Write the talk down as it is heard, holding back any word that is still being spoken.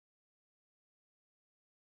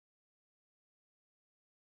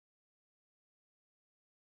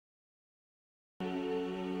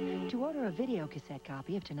To order a video cassette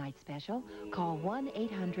copy of tonight's special, call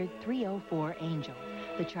 1-800-304-ANGEL.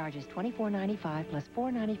 The charge is $24.95 plus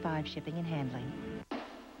 $4.95 shipping and handling.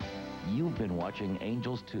 You've been watching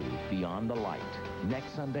Angels 2, Beyond the Light.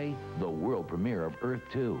 Next Sunday, the world premiere of Earth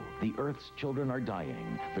 2. The Earth's children are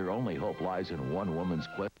dying. Their only hope lies in one woman's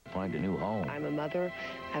quest to find a new home. I'm a mother.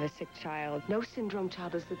 I have a sick child. No syndrome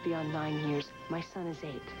child has lived beyond 9 years. My son is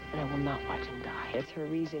 8, and I will not watch him die. It's her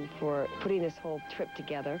reason for putting this whole trip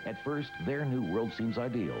together. At first, their new world seems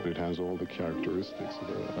ideal. It has all the characteristics of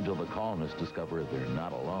Earth. Until the colonists discover they're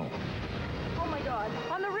not alone. Oh, my God.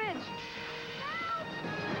 On the ridge.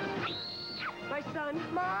 My son.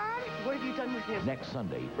 Mom! What have you done with him? Next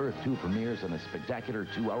Sunday, Earth 2 premieres in a spectacular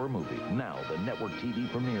 2-hour movie. Now, the network TV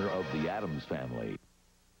premiere of The Addams Family.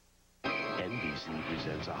 NBC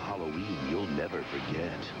presents a Halloween you'll never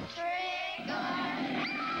forget.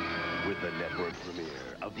 With the network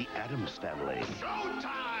premiere of The Addams Family.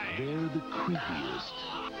 Showtime! They're the creepiest.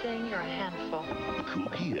 Dang, you're a handful.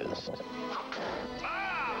 Kookiest.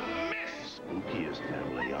 Spookiest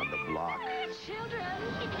family on the block. Children,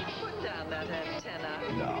 put down that antenna.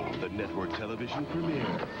 Now, the network television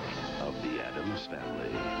premiere of The Addams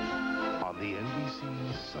Family on the NBC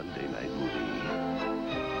Sunday Night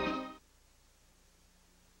Movie.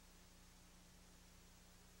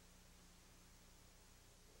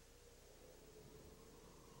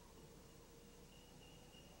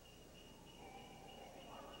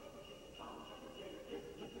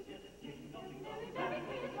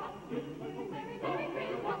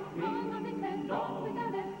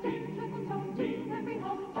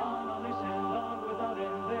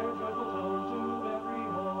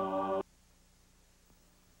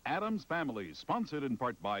 Addams Family, sponsored in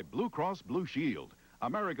part by Blue Cross Blue Shield,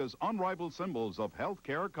 America's unrivaled symbols of health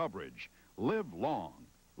care coverage. Live long.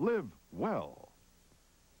 Live well.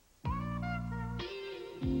 6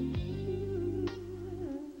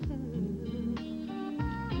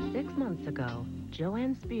 months ago,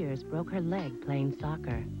 Joanne Spears broke her leg playing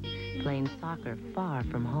soccer far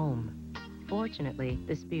from home. Fortunately,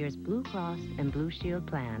 the Spears Blue Cross and Blue Shield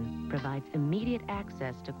plan provides immediate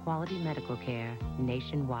access to quality medical care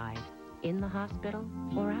nationwide, in the hospital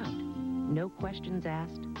or out. No questions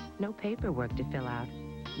asked, no paperwork to fill out,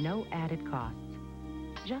 no added costs.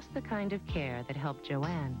 Just the kind of care that helped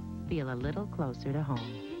Joanne feel a little closer to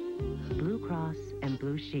home. Blue Cross and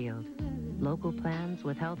Blue Shield. Local plans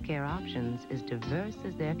with healthcare options as diverse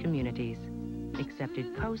as their communities.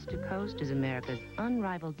 Accepted coast to coast as America's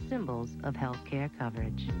unrivaled symbols of healthcare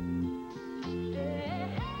coverage.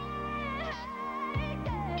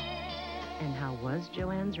 And how was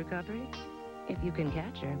Joanne's recovery? If you can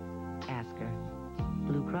catch her, ask her.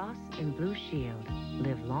 Blue Cross and Blue Shield.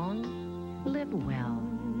 Live long, live well.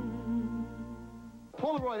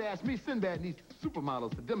 Polaroid asked me, Sinbad needs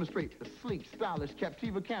supermodels to demonstrate the sleek, stylish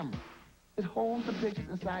Captiva camera. It holds the pictures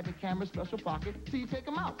inside the camera's special pocket, so you take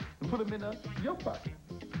them out and put them in your pocket.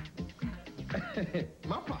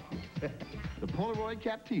 My pocket. The Polaroid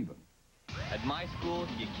Captiva. At my school,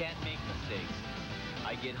 you can't make mistakes.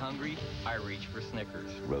 I get hungry, I reach for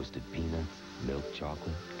Snickers. Roasted peanuts, milk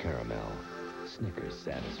chocolate, caramel. Snickers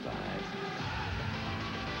satisfies.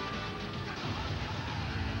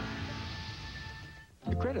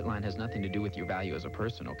 The credit line has nothing to do with your value as a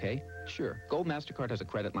person, okay? Sure, Gold MasterCard has a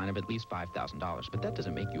credit line of at least $5,000, but that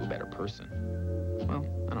doesn't make you a better person. Well,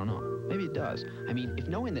 I don't know. Maybe it does. I mean, if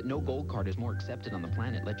knowing that no gold card is more accepted on the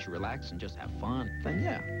planet lets you relax and just have fun, then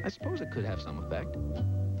yeah, I suppose it could have some effect.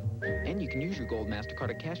 And you can use your Gold MasterCard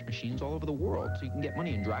at cash machines all over the world, so you can get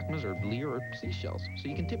money in drachmas or lire or seashells, so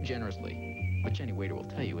you can tip generously. Which any waiter will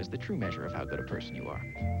tell you is the true measure of how good a person you are.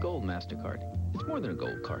 Gold MasterCard. It's more than a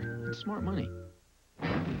gold card. It's smart money.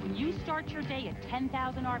 When you start your day at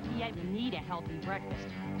 10,000 RPM, you need a healthy breakfast.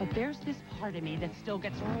 But there's this part of me that still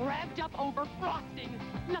gets revved up over frosting.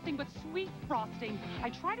 Nothing but sweet frosting. I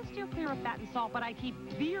try to steer clear of fat and salt, but I keep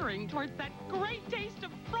veering towards that great taste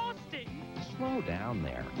of frosting. Slow down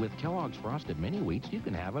there. With Kellogg's Frosted Mini Wheats, you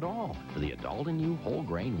can have it all. For the adult in you, whole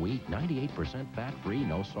grain wheat, 98% fat-free,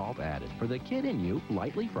 no salt added. For the kid in you,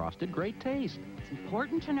 lightly frosted, great taste. It's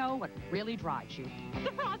important to know what really drives you. The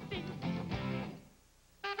frosting.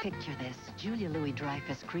 Picture this. Julia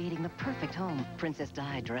Louis-Dreyfus creating the perfect home. Princess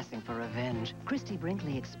Di dressing for revenge. Christy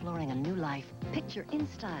Brinkley exploring a new life. Picture in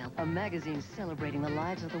Style, a magazine celebrating the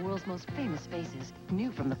lives of the world's most famous faces.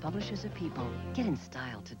 New from the publishers of People. Get in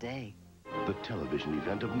style today. The television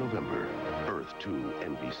event of November. Earth 2,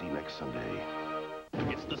 NBC next Sunday.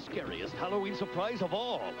 It's the scariest Halloween surprise of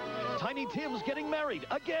all. Tiny Tim's getting married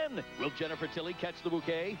again. Will Jennifer Tilly catch the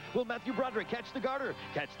bouquet? Will Matthew Broderick catch the garter?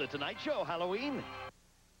 Catch The Tonight Show Halloween.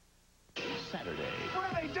 Saturday.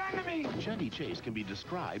 What have they done to me? Chevy Chase can be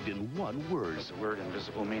described in one word. Does the word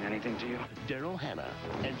invisible mean anything to you? Daryl Hannah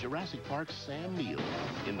and Jurassic Park's Sam Neill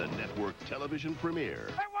in the network television premiere.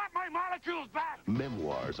 I want my molecules back!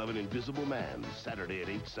 Memoirs of an Invisible Man, Saturday at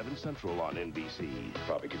 8, 7 Central on NBC.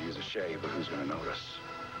 Probably could use a shave, but who's going to notice?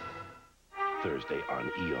 Thursday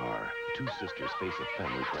on ER. Two sisters face a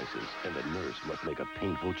family crisis, and a nurse must make a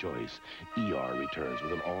painful choice. ER returns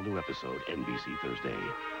with an all-new episode, NBC Thursday.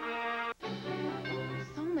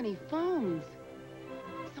 So many phones.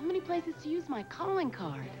 So many places to use my calling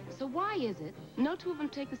card. So why is it no two of them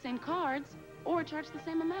take the same cards or charge the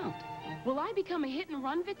same amount? Will I become a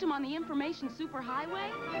hit-and-run victim on the information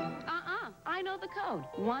superhighway? I know the code.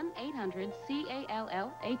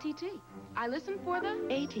 1-800-CALLATT. I listen for the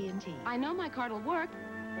AT&T. I know my card will work,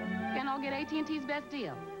 and I'll get AT&T's best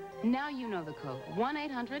deal. Now you know the code.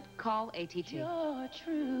 1-800-CALL-ATT. Your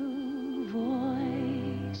true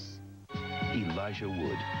voice. Elijah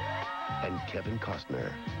Wood and Kevin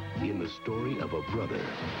Costner in the story of a brother,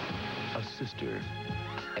 a sister,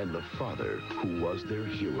 and the father who was their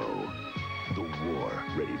hero. The War,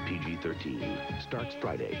 rated PG-13, starts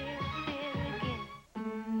Friday.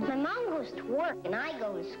 My mom goes to work and I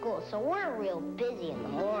go to school, so we're real busy in the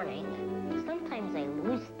morning. Sometimes I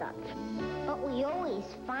lose stuff, but we always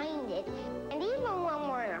find it. And even when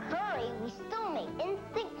we're in a hurry, we still make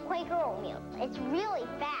instant Quaker oatmeal. It's really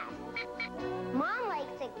fast. Mom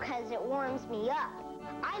likes it because it warms me up.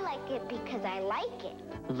 I like it because I like it.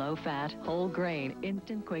 Low-fat, whole-grain,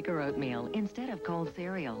 instant Quaker oatmeal instead of cold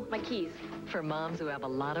cereal. My keys. For moms who have a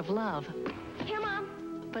lot of love. Here,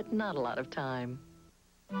 Mom. But not a lot of time.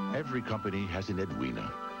 Every company has an Edwina,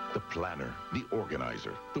 the planner, the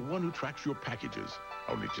organizer, the one who tracks your packages.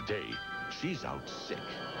 Only today, she's out sick,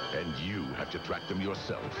 and you have to track them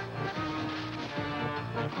yourself.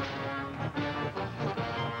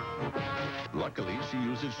 Luckily, she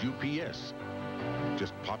uses UPS.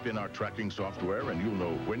 Just pop in our tracking software and you'll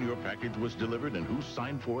know when your package was delivered and who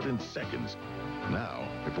signed for it in seconds. Now,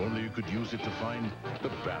 if only you could use it to find the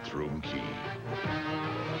bathroom key.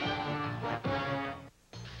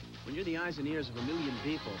 When you're the eyes and ears of a million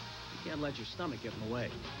people, you can't let your stomach get in the way.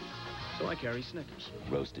 So I carry Snickers.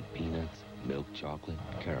 Roasted peanuts, milk chocolate,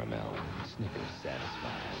 caramel. Snickers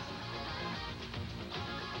satisfies.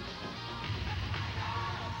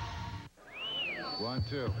 One,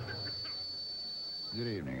 two. Good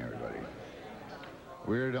evening, everybody.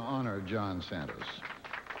 We're to honor John Santos,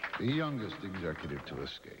 the youngest executive to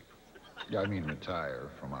escape. Retire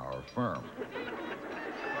from our firm.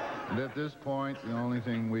 And at this point, the only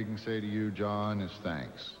thing we can say to you, John, is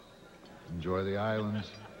thanks. Enjoy the islands.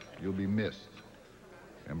 You'll be missed.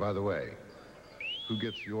 And by the way, who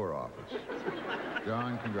gets your office?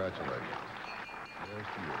 John, congratulations. There's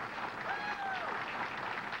to you.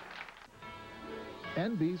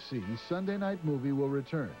 NBC's Sunday Night Movie will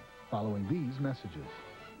return following these messages.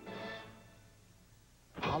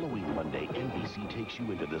 Halloween Monday, NBC takes you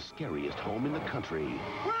into the scariest home in the country.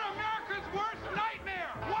 We're America's worst nightmare!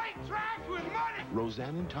 White trash with money!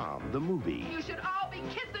 Roseanne and Tom, the movie. You should all be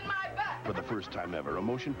kissing my butt! For the first time ever, a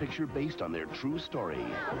motion picture based on their true story.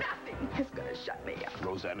 Nothing is gonna shut me up.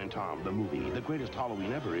 Roseanne and Tom, the movie. The greatest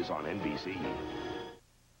Halloween ever is on NBC.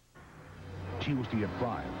 Tuesday at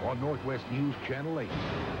 5 on Northwest News Channel 8.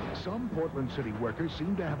 Some Portland City workers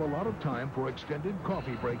seem to have a lot of time for extended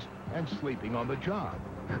coffee breaks and sleeping on the job.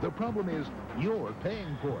 The problem is you're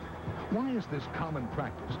paying for it. Why is this common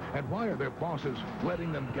practice, and why are their bosses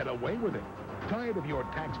letting them get away with it? Tired of your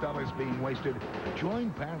tax dollars being wasted?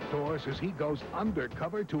 Join Pat Thorse as he goes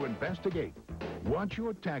undercover to investigate. Watch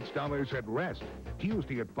your tax dollars at rest.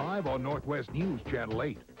 Tuesday at 5 on Northwest News Channel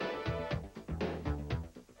 8.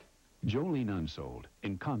 Jolene Unsold,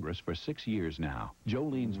 in Congress for 6 years now.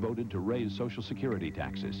 Jolene's voted to raise Social Security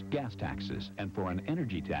taxes, gas taxes, and for an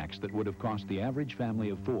energy tax that would have cost the average family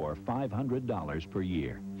of four $500 per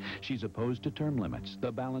year. She's opposed to term limits,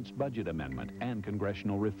 the balanced budget amendment, and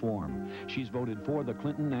congressional reform. She's voted for the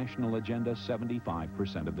Clinton national agenda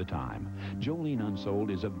 75% of the time. Jolene Unsold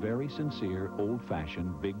is a very sincere,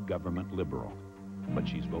 old-fashioned, big government liberal. But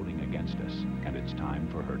she's voting against us, and it's time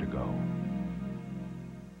for her to go.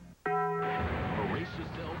 Brace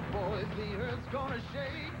yourself, boys, the earth's gonna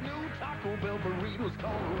shake. New Taco Bell burritos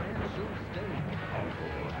called Rancho Steak.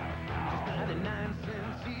 Just 99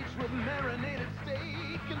 cents each with marinated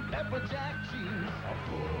steak and pepper jack cheese.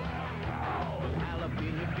 With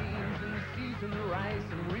jalapeno beans and seasoned rice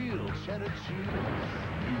and real cheddar cheese.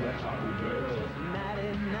 Taco Bell. Just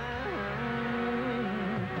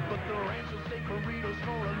 99. But the Rancho Steak burritos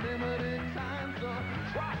for a limited time, so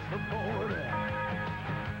cross the border.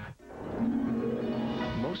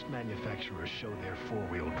 Most manufacturers show their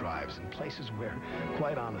four-wheel drives in places where,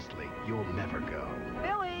 quite honestly, you'll never go.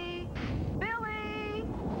 Billy! Billy!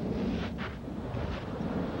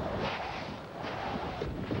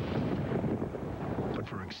 But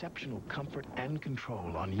for exceptional comfort and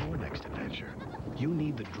control on your next adventure, you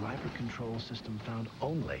need the driver control system found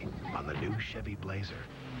only on the new Chevy Blazer.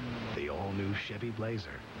 The all-new Chevy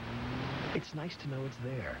Blazer. It's nice to know it's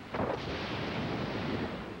there.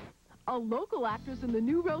 A local actress in the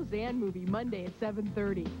new Roseanne movie, Monday at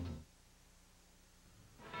 7:30.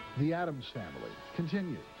 The Addams Family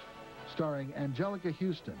continues, starring Angelica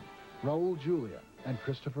Houston, Raul Julia, and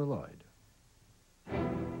Christopher Lloyd.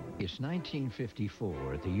 It's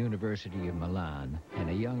 1954 at the University of Milan, and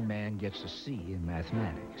a young man gets a C in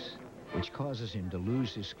mathematics, which causes him to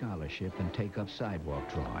lose his scholarship and take up sidewalk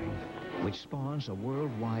drawing, which spawns a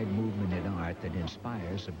worldwide movement in art that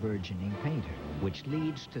inspires a burgeoning painter, which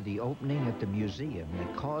leads to the opening at the museum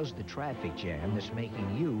that caused the traffic jam that's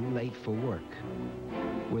making you late for work.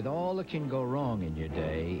 With all that can go wrong in your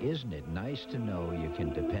day, isn't it nice to know you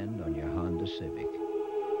can depend on your Honda Civic?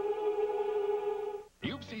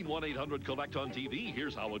 You've seen 1-800-COLLECT on TV.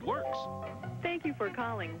 Here's how it works. Thank you for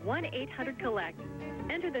calling 1-800-COLLECT.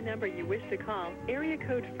 Enter the number you wish to call, area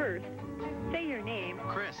code first. Say your name.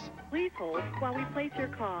 Chris. Please hold while we place your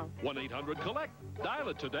call. 1-800-COLLECT. Dial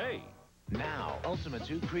it today. Now, Ultima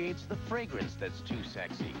 2 creates the fragrance that's too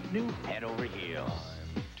sexy. New Head Over Heels.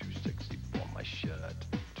 I'm too sexy for my shirt.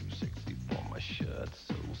 Too sexy for my shirt.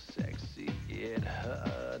 So sexy it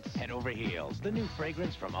hurts. Head Over Heels, the new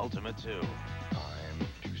fragrance from Ultima 2. I'm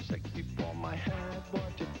too sexy for my head. What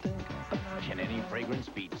you think about Can any fragrance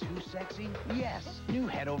be too sexy? Yes. New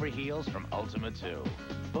Head Over Heels from Ultima 2.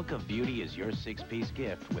 Book of Beauty is your 6-piece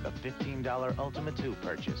gift with a $15 Ultima 2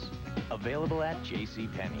 purchase. Available at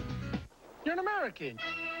JCPenney. You're an American.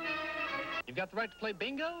 You've got the right to play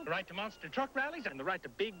bingo, the right to monster truck rallies, and the right to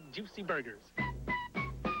big, juicy burgers.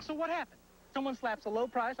 So what happened? Someone slaps a low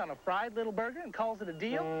price on a fried little burger and calls it a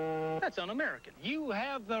deal? That's un-American. You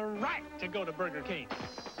have the right to go to Burger King.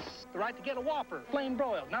 The right to get a Whopper, plain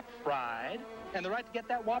broiled, not fried. And the right to get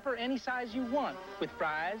that Whopper any size you want, with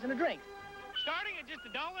fries and a drink. Starting at just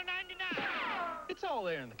 $1.99. It's all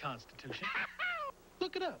there in the Constitution.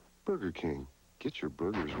 Look it up. Burger King. Get your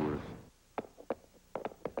burger's worth.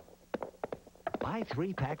 Buy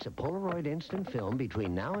 3 packs of Polaroid Instant Film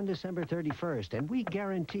between now and December 31st, and we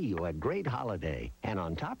guarantee you a great holiday. And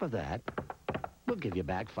on top of that, we'll give you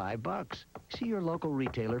back $5. See your local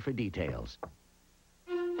retailer for details.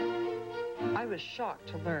 I was shocked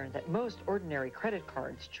to learn that most ordinary credit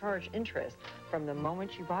cards charge interest from the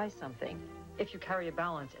moment you buy something, if you carry a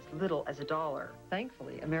balance as little as $1.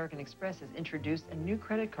 Thankfully, American Express has introduced a new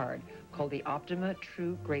credit card called the Optima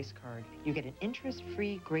True Grace Card. You get an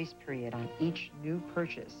interest-free grace period on each new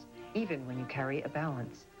purchase, even when you carry a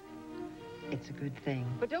balance. It's a good thing.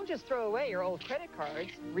 But don't just throw away your old credit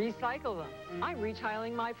cards. Recycle them. I'm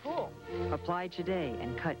retiling my pool. Apply today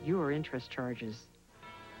and cut your interest charges.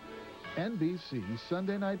 NBC's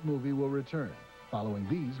Sunday Night Movie will return following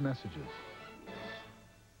these messages.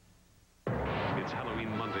 It's Halloween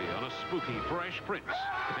Monday on a spooky Fresh Prince,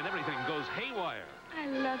 and everything goes haywire. I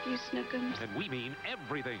love you, Snookums. And we mean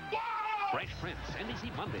everything. Fresh Prince,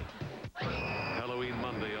 NBC Monday. Halloween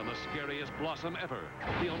Monday on the scariest blossom ever.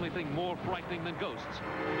 The only thing more frightening than ghosts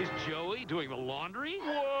is Joey doing the laundry.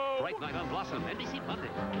 Whoa! Fright Night on Blossom, NBC Monday.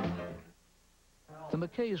 The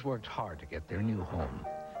McKays worked hard to get their new home.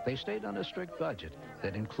 They stayed on a strict budget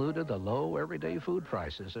that included the low everyday food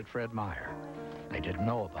prices at Fred Meyer. They didn't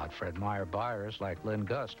know about Fred Meyer buyers like Lynn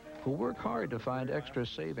Gust, who work hard to find extra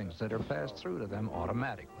savings that are passed through to them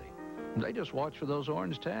automatically. They just watched for those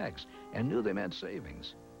orange tags and knew they meant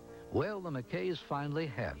savings. Well, the McKays finally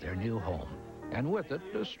have their new home, and with it,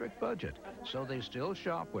 a strict budget. So they still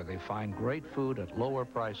shop where they find great food at lower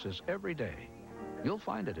prices every day. You'll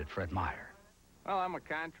find it at Fred Meyer. Well, I'm a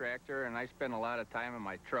contractor, and I spend a lot of time in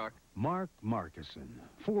my truck. Mark Markison,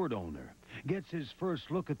 Ford owner, gets his first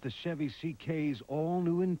look at the Chevy CK's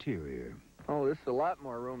all-new interior. Oh, this is a lot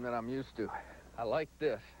more room than I'm used to. I like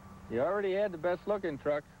this. You already had the best-looking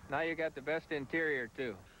truck. Now you got the best interior,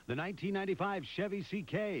 too. The 1995 Chevy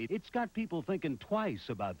CK, it's got people thinking twice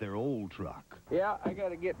about their old truck. Yeah, I got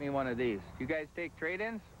to get me one of these. You guys take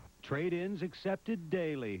trade-ins? Trade-ins accepted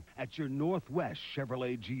daily at your Northwest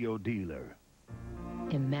Chevrolet Geo dealer.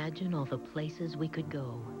 Imagine all the places we could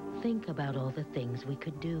go. Think about all the things we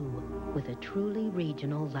could do with a truly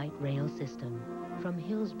regional light rail system. From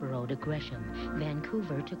Hillsborough to Gresham,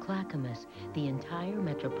 Vancouver to Clackamas, the entire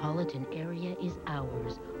metropolitan area is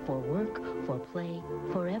ours for work, for play,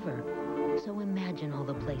 forever. So imagine all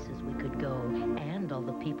the places we could go and all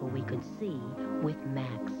the people we could see with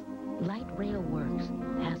Max. Light rail works.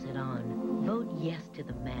 Pass it on. Vote yes to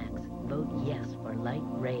the Max. Vote yes for light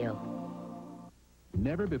rail.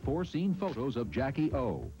 Never before seen photos of Jackie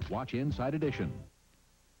O. Watch Inside Edition.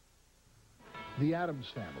 The Addams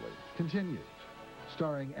Family continues,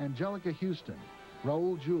 starring Angelica Houston,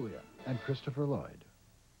 Raul Julia, and Christopher Lloyd.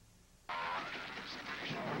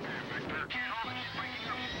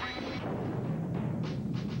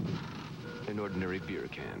 An ordinary beer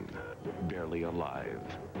can, barely alive.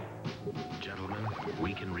 Gentlemen,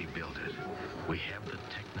 we can rebuild it. We have the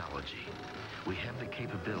technology. We have the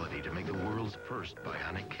capability to make the world's first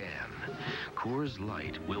bionic can. Coors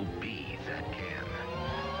Light will be that can.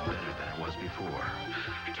 Better than it was before.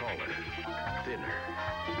 Taller, thinner,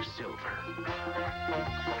 silver.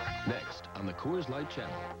 Next on the Coors Light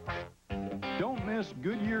Channel. Don't miss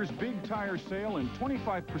Goodyear's big tire sale and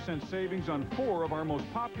 25% savings on 4 of our most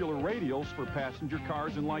popular radials for passenger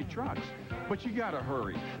cars and light trucks. But you gotta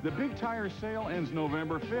hurry. The big tire sale ends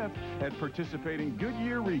November 5th at participating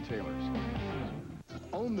Goodyear retailers.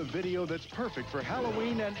 Own the video that's perfect for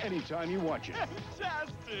Halloween and anytime you watch it.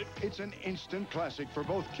 Fantastic! It's an instant classic for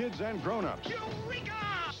both kids and grown-ups. Eureka!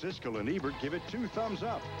 Siskel and Ebert give it 2 thumbs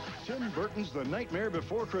up. Tim Burton's The Nightmare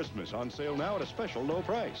Before Christmas, on sale now at a special low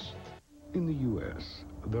price. In the U.S.,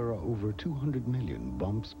 there are over 200 million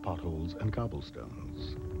bumps, potholes, and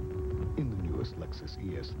cobblestones. In the newest Lexus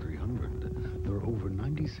ES300, there are over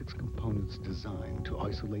 96 components designed to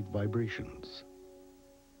isolate vibrations.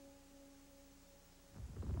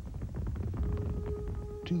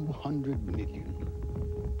 200 million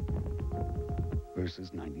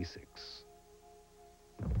versus 96.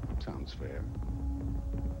 Sounds fair.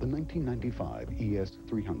 The 1995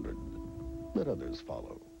 ES300. Let others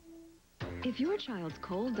follow. If your child's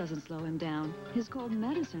cold doesn't slow him down, his cold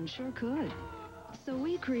medicine sure could. So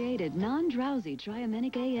we created non-drowsy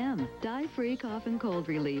Triaminic AM, dye-free cough and cold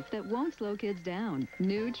relief that won't slow kids down.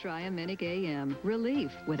 New Triaminic AM,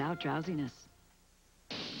 relief without drowsiness.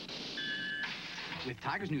 With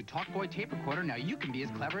Tiger's new Talk Boy tape recorder, now you can be as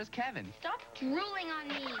clever as Kevin. Stop drooling on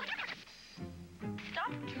me.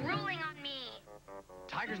 Stop drooling on me.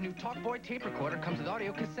 Tiger's new Talk Boy tape recorder comes with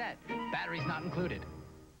audio cassette. Batteries not included.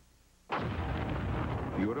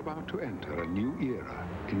 You're about to enter a new era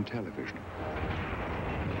in television.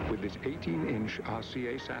 With this 18-inch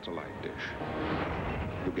RCA satellite dish,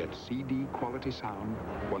 you get CD quality sound,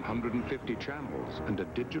 150 channels, and a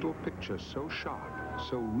digital picture so sharp,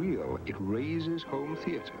 so real, it raises home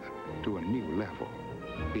theater to a new level.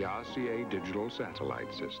 The RCA digital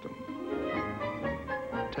satellite system.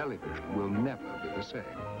 Television will never be the same.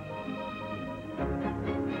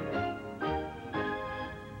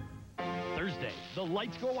 Thursday, the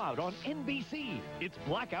lights go out on NBC. It's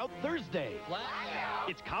Blackout Thursday. Blackout?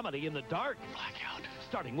 It's comedy in the dark. Blackout.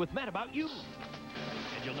 Starting with Mad About You.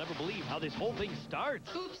 And you'll never believe how this whole thing starts.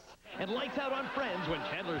 Oops. And lights out on Friends when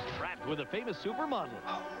Chandler's trapped with a famous supermodel.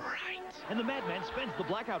 All right. And the madman spends the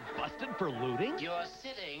blackout busted for looting. You're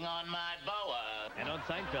sitting on my boa. And on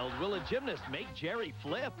Seinfeld, will a gymnast make Jerry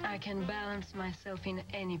flip? I can balance myself in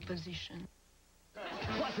any position.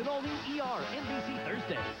 Plus an all-new ER, NBC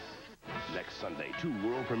Thursday. Next Sunday, 2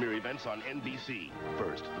 world premiere events on NBC.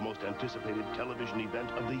 First, the most anticipated television event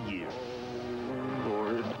of the year.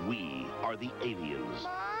 Lord, we are the aliens.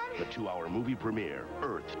 The 2-hour movie premiere,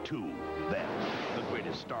 Earth 2. Then, the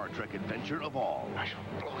greatest Star Trek adventure of all. I shall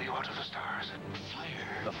blow you out of the stars.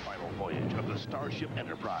 Fire. The final voyage of the Starship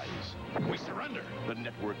Enterprise. We surrender. The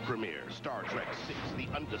network premiere, Star Trek 6, The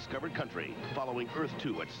Undiscovered Country. Following Earth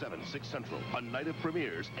 2 at 7, 6 Central. A night of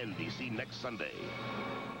premieres, NBC next Sunday.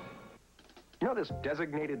 You know this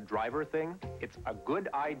designated driver thing? It's a good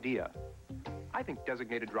idea. I think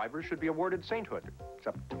designated drivers should be awarded sainthood,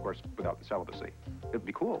 except, of course, without the celibacy. It'd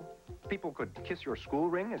be cool. People could kiss your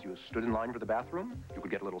school ring as you stood in line for the bathroom. You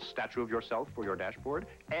could get a little statue of yourself for your dashboard.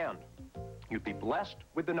 And you'd be blessed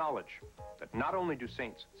with the knowledge that not only do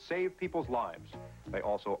saints save people's lives, they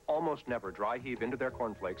also almost never dry heave into their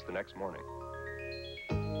cornflakes the next morning.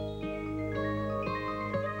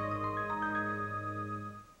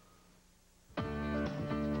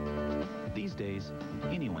 These days,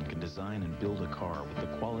 anyone can design and build a car with the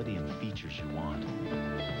quality and features you want.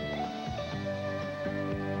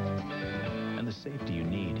 And the safety you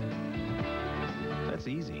need. That's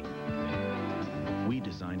easy. We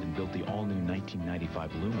designed and built the all-new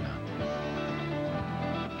 1995 Lumina.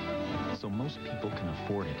 So most people can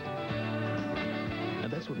afford it.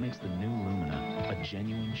 And that's what makes the new Lumina a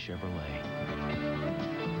genuine Chevrolet.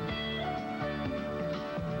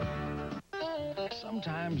 Some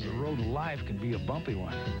sometimes the road of life can be a bumpy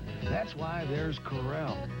one. That's why there's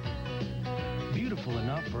Corel. Beautiful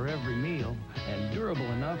enough for every meal and durable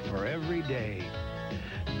enough for every day.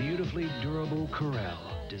 Beautifully durable Corel,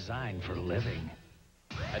 designed for living.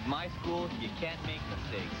 At my school, you can't make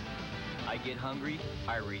mistakes. I get hungry,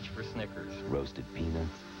 I reach for Snickers. Roasted peanuts,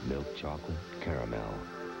 milk chocolate, caramel.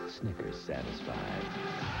 Snickers satisfied.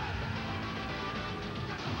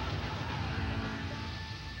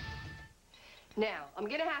 Now, I'm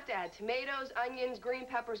gonna have to add tomatoes, onions, green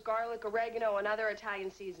peppers, garlic, oregano, and other Italian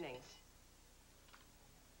seasonings.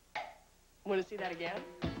 Want to see that again?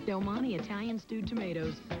 Del Monte Italian stewed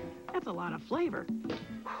tomatoes. That's a lot of flavor.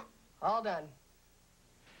 All done.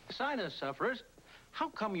 Sinus sufferers, how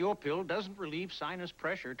come your pill doesn't relieve sinus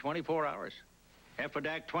pressure 24 hours?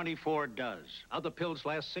 Effidac 24 does. Other pills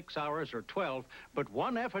last 6 hours or 12, but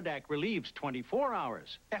one Effidac relieves 24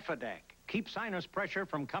 hours. Effidac keeps sinus pressure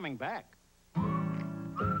from coming back.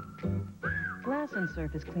 Glass and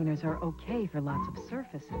surface cleaners are okay for lots of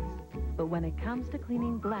surfaces. But when it comes to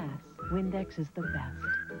cleaning glass, Windex is the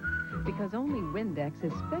best. Because only Windex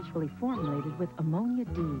is specially formulated with ammonia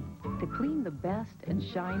D to clean the best and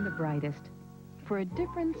shine the brightest. For a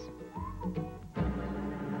difference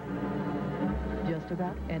just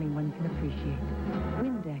about anyone can appreciate.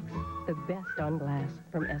 Windex, the best on glass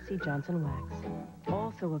from S.C. Johnson Wax.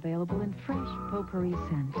 Also available in fresh potpourri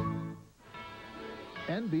scent.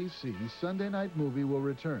 NBC's Sunday Night Movie will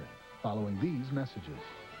return following these messages.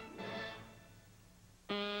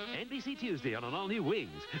 NBC Tuesday on an all-new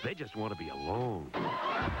Wings. They just want to be alone.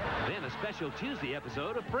 Then a special Tuesday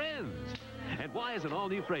episode of Friends. And why is an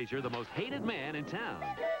all-new Frasier the most hated man in town?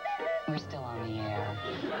 We're still on the air.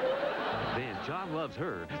 Then John loves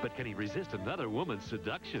her, but can he resist another woman's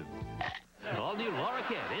seduction? All-new Laura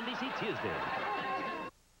Kent, NBC Tuesday.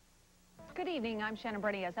 Good evening, I'm Shannon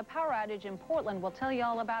Brenias. A power outage in Portland. We'll tell you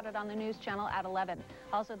all about it on the news channel at 11.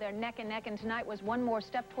 Also, they're neck and neck, and tonight was one more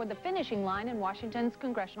step toward the finishing line in Washington's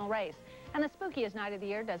congressional race. And the spookiest night of the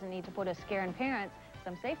year doesn't need to put a scare in parents.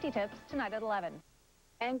 Some safety tips tonight at 11.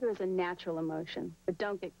 Anger is a natural emotion, but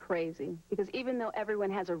don't get crazy, because even though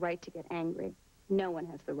everyone has a right to get angry, no one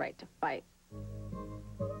has the right to fight.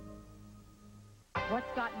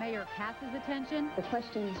 What's got Mayor Cass's attention? The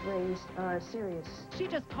questions raised are serious. She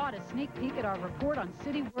just caught a sneak peek at our report on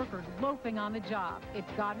city workers loafing on the job.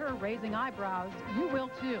 It's got her raising eyebrows. You will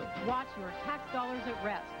too. Watch Your Tax Dollars at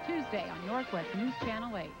Rest, Tuesday on Northwest News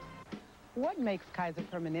Channel 8. What makes Kaiser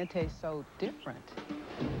Permanente so different?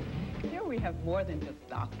 Here we have more than just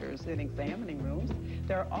doctors in examining rooms.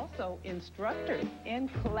 There are also instructors in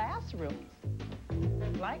classrooms,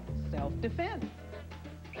 like self-defense.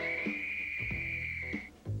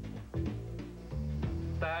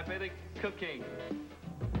 Diabetic cooking.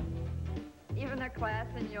 Even a class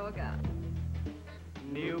in yoga.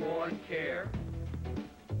 Newborn care.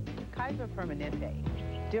 Kaiser Permanente,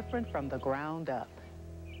 different from the ground up.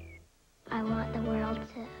 I want the world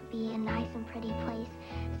to be a nice and pretty place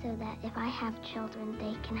so that if I have children,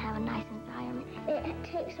 they can have a nice environment. It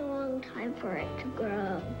takes a long time for it to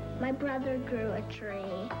grow. My brother grew a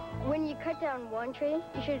tree. When you cut down one tree,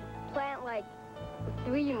 you should plant like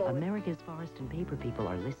 3 more. America's forest and paper people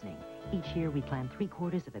are listening. Each year we plant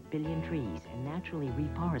 750 million trees and naturally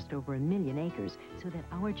reforest over 1 million acres so that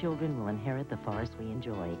our children will inherit the forest we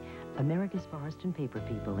enjoy. America's forest and paper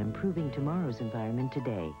people, improving tomorrow's environment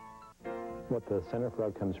today. What the Center for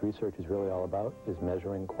Outcomes Research is really all about is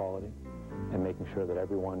measuring quality and making sure that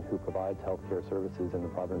everyone who provides health care services in the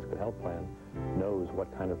Providence Good Health Plan knows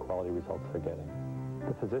what kind of quality results they're getting.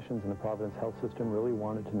 The physicians in the Providence Health System really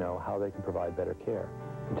wanted to know how they can provide better care.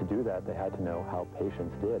 And to do that, they had to know how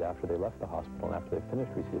patients did after they left the hospital and after they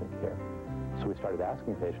finished receiving care. So we started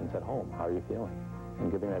asking patients at home, how are you feeling?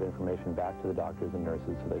 And giving that information back to the doctors and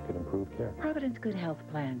nurses so they could improve care. Providence Good Health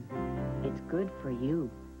Plan. It's good for you.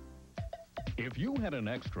 If you had an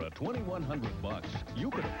extra $2,100, you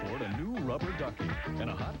could afford a new rubber ducky and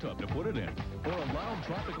a hot tub to put it in, or a loud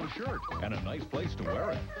tropical shirt and a nice place to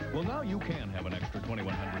wear it. Well, now you can have an extra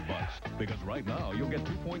 $2,100 because right now you'll get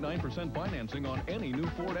 2.9% financing on any new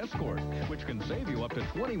Ford Escort, which can save you up to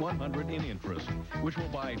 $2,100 in interest, which will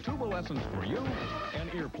buy tuba lessons for you and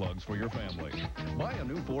earplugs for your family. Buy a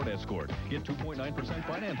new Ford Escort, get 2.9%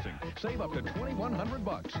 financing, save up to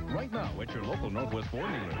 $2,100 right now at your local Northwest Ford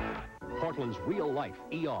dealer. Portland's Real Life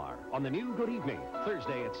ER on the new Good Evening,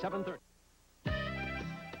 Thursday at 7:30.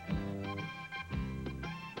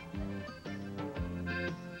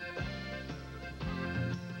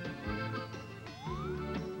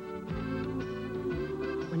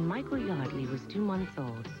 When Michael Yardley was 2 months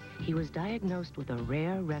old, he was diagnosed with a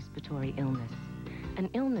rare respiratory illness. an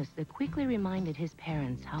illness that quickly reminded his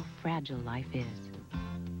parents how fragile life is.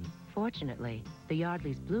 Fortunately, the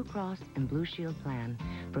Yardleys Blue Cross and Blue Shield plan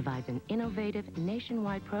provides an innovative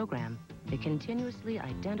nationwide program that continuously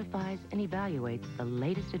identifies and evaluates the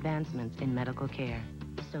latest advancements in medical care.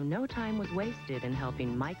 So no time was wasted in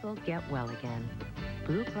helping Michael get well again.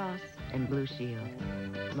 Blue Cross and Blue Shield.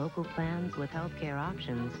 Local plans with healthcare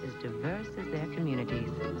options as diverse as their communities.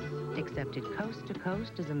 Accepted coast to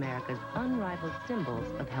coast as America's unrivaled symbols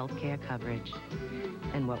of healthcare coverage.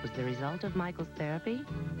 And what was the result of Michael's therapy?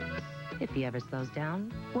 If he ever slows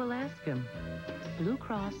down, we'll ask him. Blue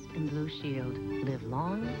Cross and Blue Shield. Live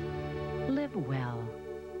long, live well.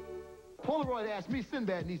 Polaroid asked me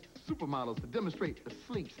Sinbad needs supermodels to demonstrate the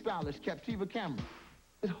sleek, stylish Captiva camera.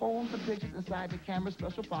 It holds the pictures inside the camera's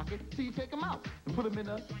special pocket, so you take them out and put them in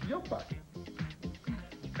your pocket.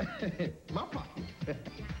 My pocket.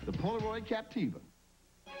 The Polaroid Captiva.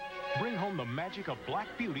 Bring home the magic of Black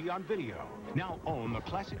Beauty on video. Now own the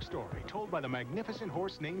classic story told by the magnificent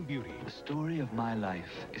horse named Beauty. The story of my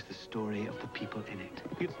life is the story of the people in it.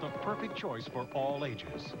 It's the perfect choice for all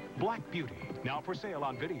ages. Black Beauty, now for sale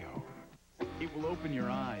on video. It will open your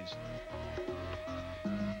eyes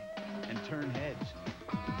and turn heads.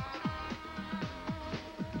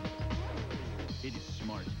 It is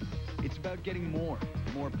smart. It's about getting more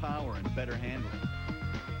power and better handling.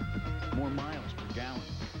 More miles per gallon.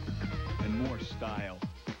 And more style,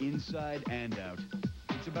 inside and out.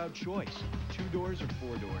 It's about choice, 2 doors or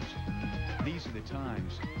 4 doors. These are the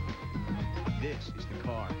times. This is the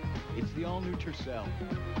car. It's the all-new Tercel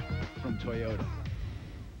from Toyota.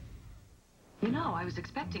 You know, I was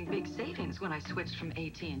expecting big savings when I switched from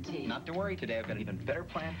AT&T. Not to worry, today I've got an even better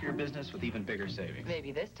plan for your business with even bigger savings.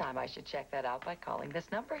 Maybe this time I should check that out by calling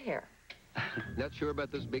this number here. Not sure about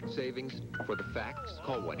those big savings? For the facts,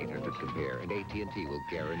 call 1-800-COMPARE, and AT&T will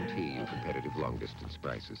guarantee you competitive long-distance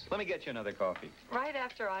prices. Let me get you another coffee. Right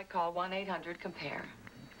after I call 1-800-COMPARE.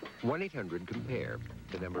 1-800-COMPARE,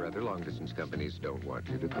 the number other long-distance companies don't want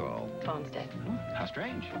you to call. Phone's dead. Oh, how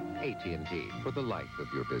strange. AT&T, for the life of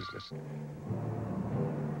your business.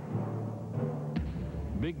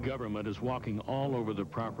 Big government is walking all over the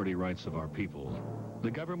property rights of our people. The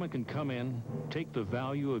government can come in, take the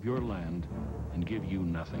value of your land, and give you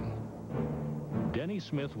nothing. Denny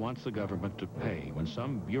Smith wants the government to pay when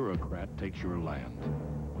some bureaucrat takes your land.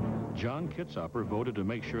 John Kitzhopper voted to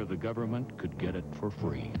make sure the government could get it for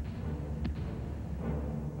free.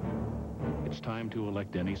 It's time to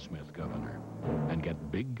elect Denny Smith governor and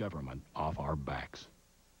get big government off our backs.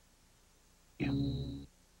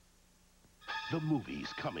 The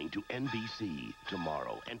movie's coming to NBC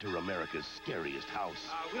tomorrow. Enter America's scariest house.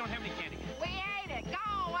 We don't have any candy. We ate it.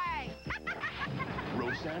 Go away.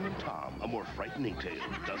 Roseanne and Tom, a more frightening tale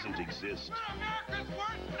doesn't exist. We're America's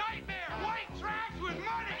worst nightmare. White trash with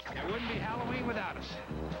money. It wouldn't be Halloween without us.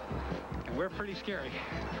 And we're pretty scary.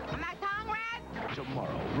 Am I tongue red?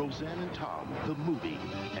 Tomorrow, Roseanne and Tom, the movie.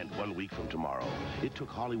 And 1 week from tomorrow, it took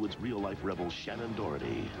Hollywood's real-life rebel Shannon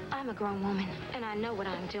Doherty I'm a grown woman, and I know what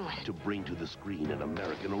I'm doing. to bring to the screen an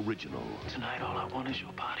American original. Tonight, all I want is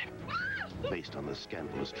your body. Based on the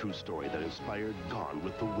scandalous true story that inspired Gone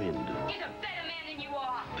with the Wind. He's a better man than you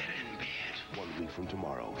are. 1 week from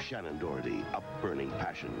tomorrow, Shannon Doherty, A Burning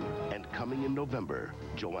Passion. And coming in November,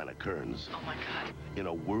 Joanna Kearns. Oh, my God. In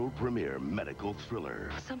a world premiere medical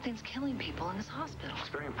thriller. Something's killing people in this hospital. It's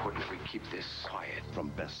very important that we keep this quiet. From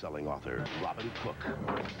best-selling author Robin Cook.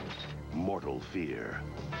 Mortal Fear.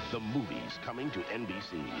 The movie's coming to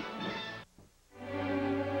NBC.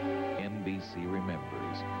 NBC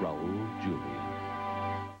remembers Raul Julian.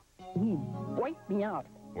 He wiped me out.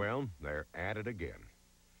 Well, they're at it again,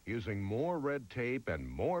 using more red tape and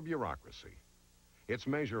more bureaucracy. It's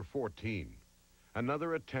Measure 14,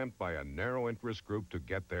 another attempt by a narrow interest group to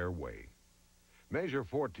get their way. Measure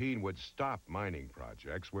 14 would stop mining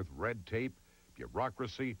projects with red tape,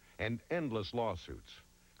 bureaucracy, and endless lawsuits,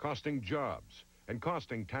 costing jobs and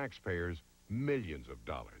costing taxpayers millions of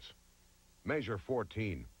dollars. Measure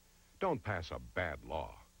 14. Don't pass a bad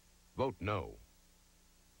law. Vote no.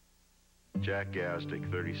 Jack Gazdick,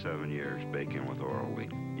 37 years, baking with oral wheat.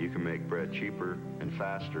 You can make bread cheaper and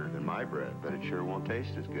faster than my bread, but it sure won't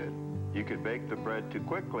taste as good. You could bake the bread too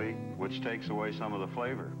quickly, which takes away some of the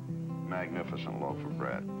flavor. Magnificent loaf of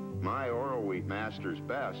bread. My oral wheat Master's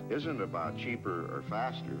Best isn't about cheaper or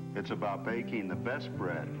faster. It's about baking the best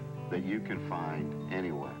bread that you can find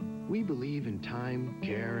anywhere. We believe in time,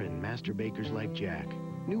 care, and master bakers like Jack.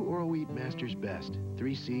 New Oral Wheat Master's Best,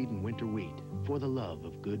 3-seed and winter wheat, for the love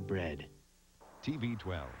of good bread. TV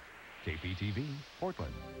 12, KPTV,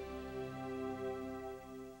 Portland.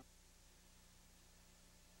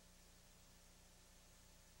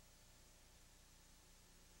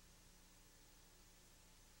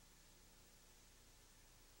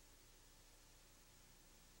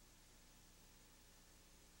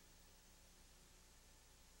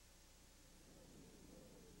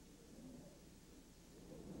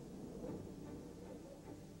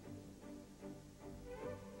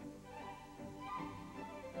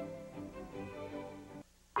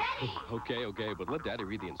 Okay, but let Daddy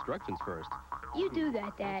read the instructions first. You do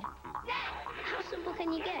that, Dad. How simple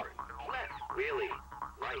can you get? Left, really.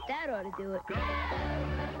 Right. That ought to do it.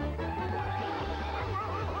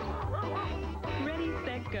 Ready,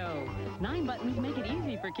 set, go. 9 buttons make it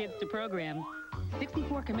easy for kids to program.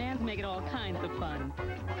 64 commands make it all kinds of fun.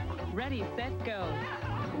 Ready, set, go.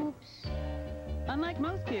 Oops. Unlike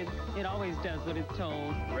most kids, it always does what it's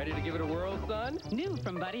told. Ready to give it a whirl, son? New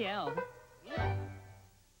from Buddy L.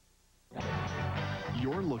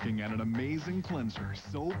 You're looking at an amazing cleanser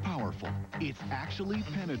so powerful, it's actually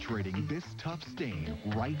penetrating this tough stain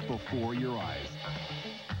right before your eyes.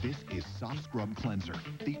 This is Soft Scrub Cleanser,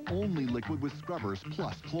 the only liquid with scrubbers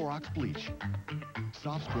plus Clorox bleach.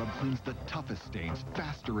 Soft Scrub cleans the toughest stains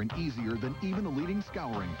faster and easier than even a leading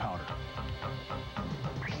scouring powder.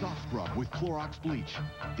 Soft Scrub with Clorox bleach,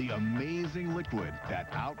 the amazing liquid that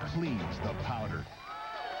out-cleans the powder.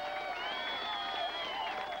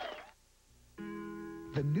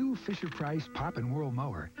 The new Fisher-Price Pop and Whirl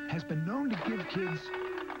mower has been known to give kids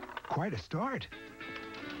quite a start.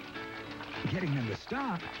 Getting them to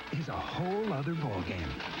stop is a whole other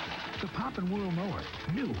ballgame. The Pop and Whirl mower,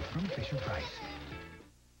 new from Fisher-Price.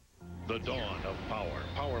 The dawn of power.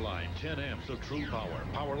 Powerline 10 amps of true power.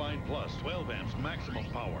 Powerline Plus 12 amps maximum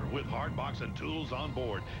power with hard box and tools on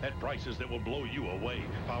board at prices that will blow you away.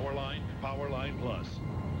 Powerline, Powerline Plus.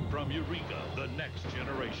 From Eureka, the next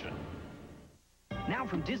generation. Now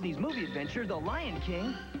from Disney's movie adventure, The Lion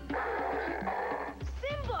King.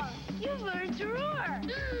 Simba, you've learned to roar.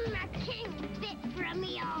 A king fit from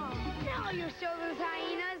me all. Now you show those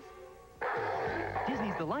hyenas.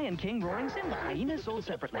 Disney's The Lion King roaring Simba. Hyenas sold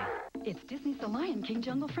separately. It's Disney's The Lion King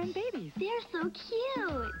Jungle Friend Babies. They're so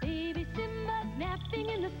cute. Baby Simba napping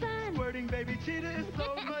in the sun. Squirting baby cheetah is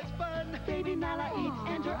so much fun. Baby Nala eats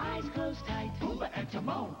and her eyes closed tight. Pumbaa and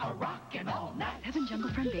Timon are rocking all night. 7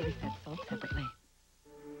 Jungle Friend Baby sets sold separately.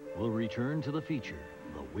 We'll return to the feature,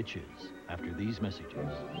 The Witches, after these messages.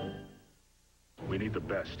 We need the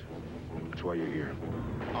best. That's why you're here.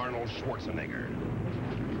 Arnold Schwarzenegger.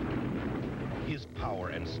 His power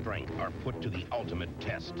and strength are put to the ultimate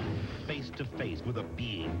test, face to face with a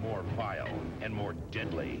being more vile and more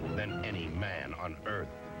deadly than any man on Earth.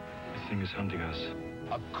 This thing is hunting us.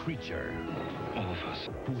 A creature. All of us.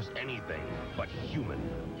 Who's anything but human.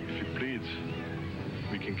 If it bleeds,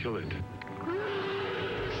 we can kill it.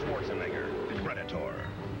 Schwarzenegger, Predator.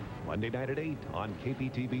 Monday night at 8 on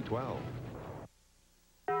KPTV 12.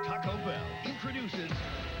 Taco Bell introduces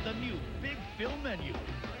the new Big Fill menu.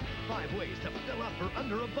 5 ways to fill up for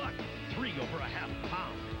under $1. 3 go for a half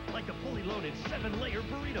pound. Like the fully loaded 7-layer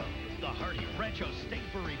burrito, the hearty Rancho Steak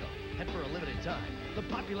Burrito. And for a limited time, the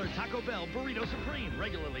popular Taco Bell Burrito Supreme,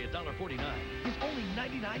 regularly $1.49, is only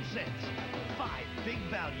 99 cents. 5 big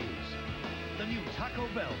values. The new Taco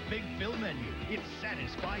Bell Big Fill menu. It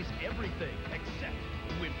satisfies everything except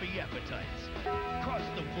wimpy appetites. Cross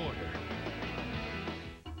the border.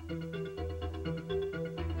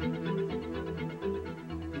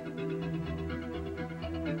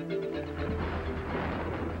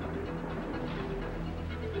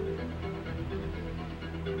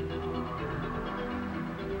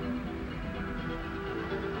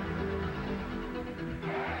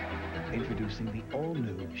 Introducing the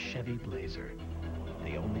all-new Chevy Blazer,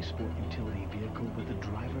 the only sport utility vehicle with a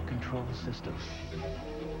driver control system.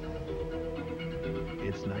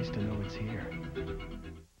 It's nice to know it's here.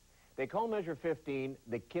 They call Measure 15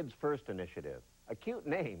 the Kids First Initiative, a cute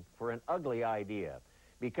name for an ugly idea,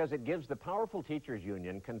 because it gives the powerful teachers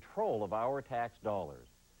union control of our tax dollars.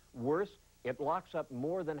 Worse, it locks up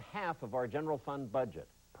more than half of our general fund budget,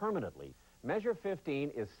 permanently. Measure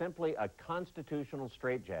 15 is simply a constitutional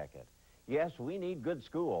straitjacket. Yes, we need good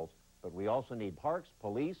schools, but we also need parks,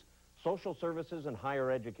 police, social services, and higher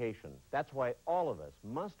education. That's why all of us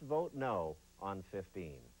must vote no on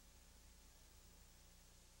 15.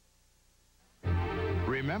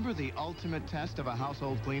 Remember the ultimate test of a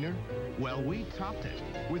household cleaner? Well, we topped it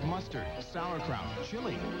with mustard, sauerkraut,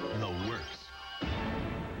 chili, the works.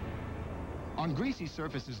 On greasy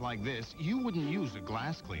surfaces like this, you wouldn't use a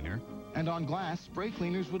glass cleaner. And on glass, spray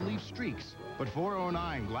cleaners would leave streaks. But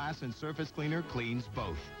 409 Glass and Surface Cleaner cleans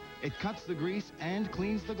both. It cuts the grease and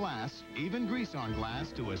cleans the glass, even grease on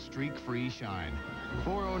glass, to a streak-free shine.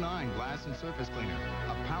 409 Glass and Surface Cleaner,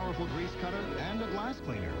 a powerful grease cutter and a glass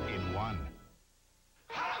cleaner in one.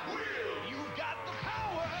 Hot Wheels! You've got the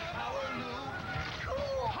power! Power loop!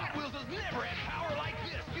 Cool! Hot Wheels has never had power like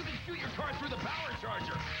this! You can shoot your car through the power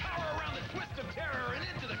charger, power around the twist of terror, and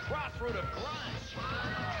into the crossroad of grunge.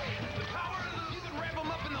 The power loop! You can rev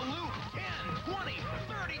them up in the loop 10, 20,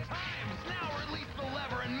 30 times! Now release the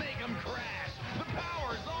lever and make them crash! The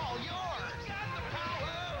power's all yours!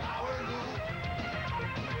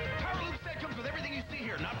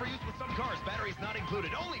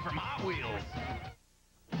 included only from Hot Wheels.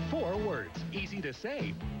 4 words, easy to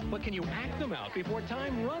say, but can you act them out before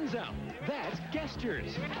time runs out? That's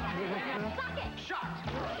gestures. Socket! Shot!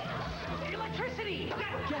 Electricity!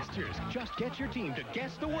 Gestures. Just get your team to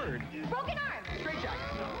guess the word. Broken arm! Straight jacket.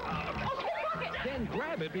 Oh, pocket! Then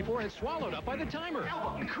grab it before it's swallowed up by the timer.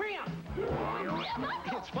 Elbow. Cramp.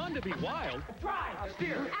 It's fun to be wild. Drive.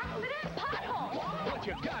 Steer. Accident! Pothole! But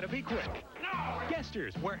you gotta be quick. No!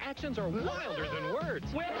 Gestures, where actions are wilder than words.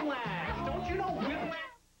 Whiplash. Don't you know whiplash?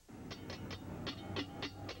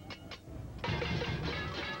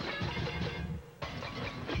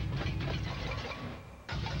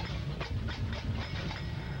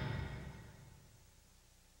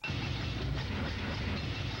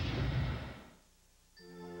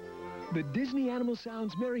 The Disney Animal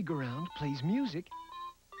Sounds merry-go-round plays music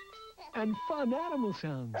and fun animal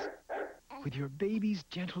sounds with your baby's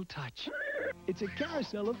gentle touch. It's a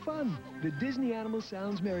carousel of fun. The Disney Animal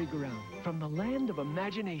Sounds merry-go-round from the land of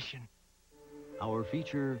imagination. Our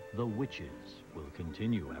feature, The Witches, will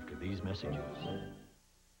continue after these messages.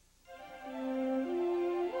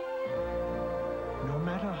 No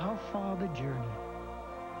matter how far the journey,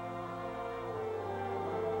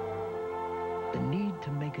 the need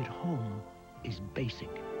to make it home is basic,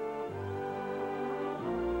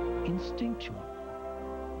 instinctual,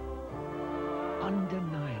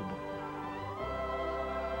 undeniable.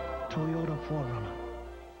 Toyota 4Runner.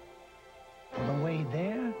 For the way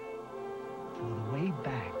there, for the way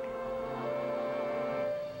back.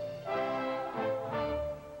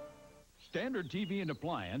 Standard TV and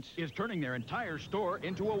Appliance is turning their entire store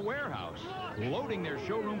into a warehouse, loading their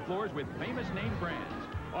showroom floors with famous name brands,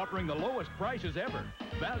 offering the lowest prices ever.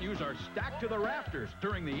 Values are stacked to the rafters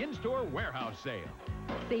during the in-store warehouse sale.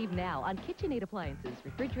 Save now on KitchenAid appliances,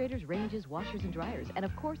 refrigerators, ranges, washers, and dryers, and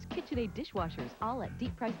of course, KitchenAid dishwashers, all at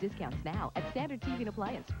deep price discounts now at Standard TV and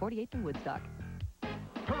Appliance, 48th and Woodstock.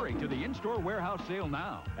 Hurry to the in-store warehouse sale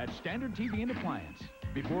now at Standard TV and Appliance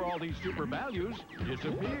before all these super values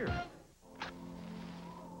disappear.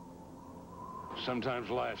 Sometimes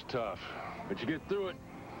life's tough, but you get through it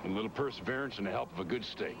with a little perseverance and the help of a good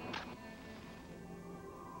steak.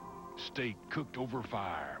 Steak cooked over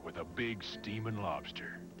fire with a big steaming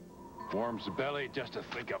lobster. Warms the belly just to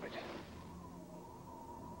think of it.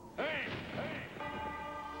 Hey!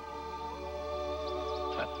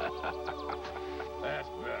 That's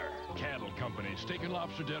better. Cattle Company, steak and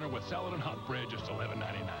lobster dinner with salad and hot bread, just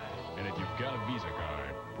 $11.99. And if you've got a Visa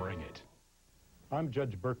card, bring it. I'm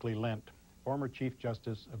Judge Berkeley Lent, former Chief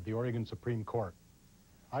Justice of the Oregon Supreme Court.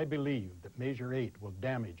 I believe that Measure 8 will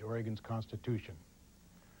damage Oregon's Constitution.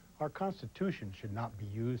 Our Constitution should not be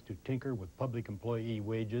used to tinker with public employee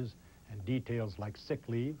wages and details like sick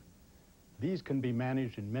leave. These can be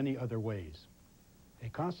managed in many other ways. A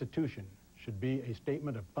Constitution should be a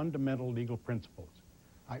statement of fundamental legal principles.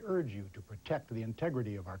 I urge you to protect the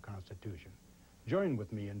integrity of our Constitution. Join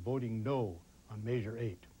with me in voting no on Measure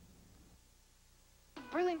 8.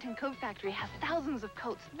 Burlington Coat Factory has thousands of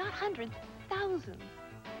coats, not hundreds, thousands.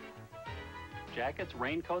 Jackets,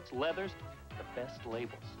 raincoats, leathers, the best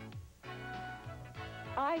labels.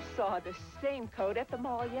 I saw the same coat at the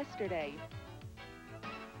mall yesterday.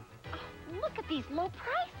 Oh, look at these low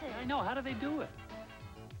prices. I know. How do they do it?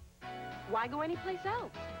 Why go anyplace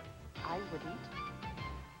else? I wouldn't.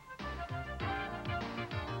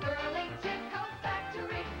 Burlington Coat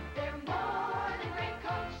Factory, they're more than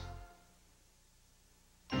raincoats.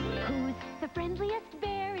 Who's the friendliest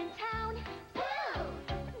bear in town? Pooh!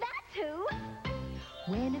 That's who!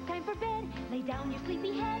 When it's time for bed, lay down your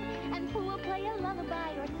sleepy head, and Pooh will play a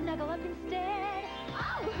lullaby or snuggle up instead.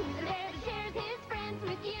 Oh, who's the bear that shares his friends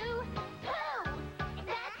with you? Pooh!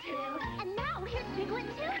 That's who! And now here's Piglet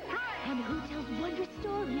too! And who tells wondrous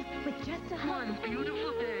stories with just a hug? One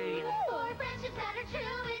beautiful day. For friendships that are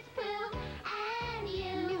true, it's Pooh and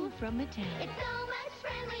you. New from the town. It's so much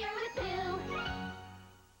friendlier with Pooh.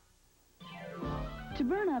 To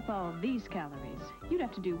burn up all these calories, you'd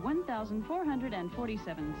have to do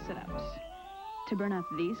 1,447 sit-ups. To burn up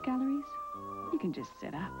these calories, you can just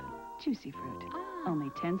sit up. Juicy fruit. Only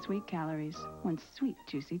 10 sweet calories, one sweet,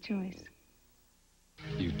 juicy choice.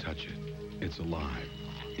 You touch it, it's alive.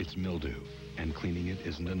 It's mildew, and cleaning it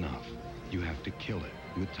isn't enough. You have to kill it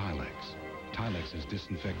with Tilex. Tilex's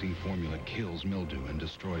disinfecting formula kills mildew and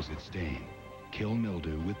destroys its stain. Kill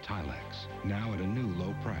mildew with Tilex, now at a new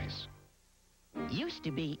low price. Used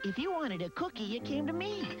to be, if you wanted a cookie, you came to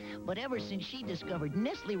me. But ever since she discovered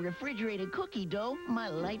Nestle refrigerated cookie dough, my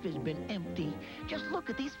life has been empty. Just look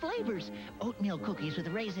at these flavors. Oatmeal cookies with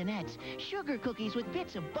raisinets, sugar cookies with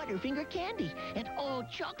bits of Butterfinger candy, and all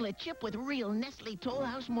chocolate chip with real Nestle Toll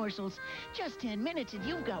House morsels. Just 10 minutes and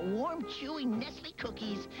you've got warm, chewy Nestle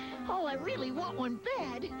cookies. Oh, I really want one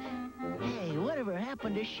bad. Hey, whatever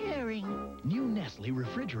happened to sharing? New Nestle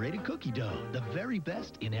refrigerated cookie dough, the very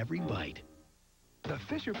best in every bite. The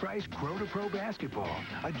Fisher-Price Grow to Pro basketball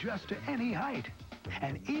adjusts to any height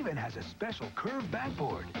and even has a special curved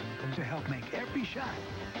backboard to help make every shot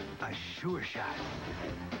a sure shot.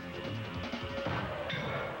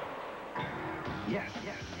 Yes.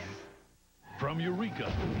 From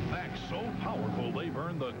Eureka, backs so powerful they've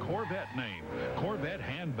earned the Corvette name. Corvette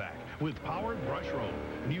Handback with powered brush roll.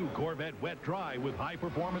 New Corvette Wet Dry with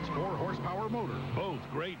high-performance 4-horsepower motor. Both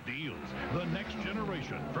great deals. The next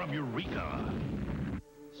generation from Eureka.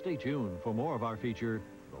 Stay tuned for more of our feature,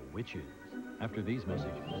 The Witches, after these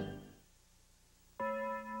messages.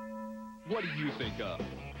 What do you think of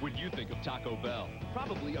when you think of Taco Bell?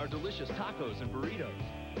 Probably our delicious tacos and burritos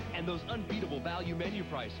and those unbeatable value menu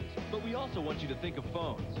prices. But we also want you to think of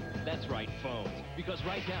phones. That's right, phones. Because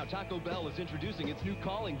right now, Taco Bell is introducing its new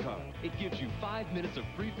calling card. It gives you 5 minutes of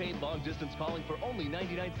prepaid long-distance calling for only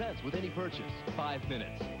 99 cents with any purchase. 5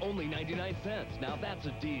 minutes, only 99 cents. Now that's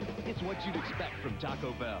a deal. It's what you'd expect from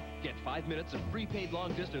Taco Bell. Get 5 minutes of prepaid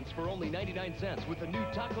long-distance for only 99 cents with a new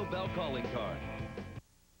Taco Bell calling card.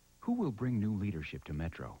 Who will bring new leadership to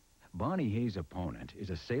Metro? Bonnie Hayes' opponent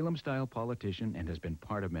is a Salem-style politician and has been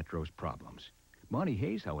part of Metro's problems. Bonnie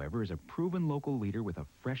Hayes, however, is a proven local leader with a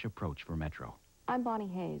fresh approach for Metro. I'm Bonnie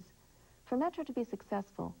Hayes. For Metro to be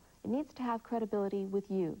successful, it needs to have credibility with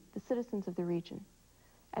you, the citizens of the region.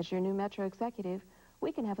 As your new Metro executive,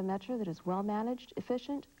 we can have a Metro that is well-managed,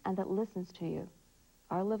 efficient, and that listens to you.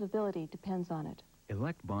 Our livability depends on it.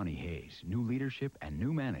 Elect Bonnie Hayes, new leadership and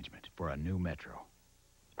new management for a new Metro.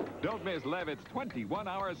 Don't miss Levitt's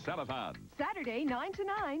 21-hour Cellathon. Saturday, 9 to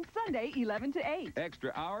 9. Sunday, 11 to 8.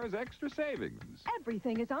 Extra hours, extra savings.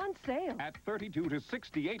 Everything is on sale. At 32 to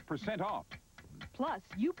 68% off. Plus,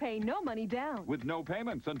 you pay no money down. With no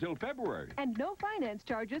payments until February. And no finance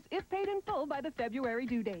charges if paid in full by the February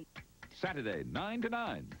due date. Saturday, 9 to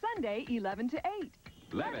 9. Sunday, 11 to 8.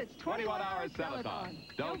 Levitt's 21-hour Cellathon.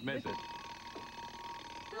 Don't miss it.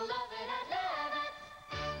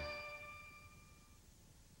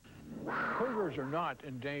 Cougars are not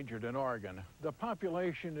endangered in Oregon. The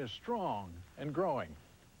population is strong and growing.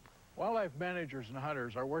 Wildlife managers and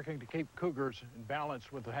hunters are working to keep cougars in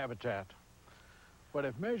balance with the habitat. But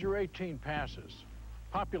if Measure 18 passes,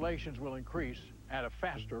 populations will increase at a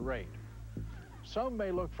faster rate. Some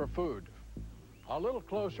may look for food a little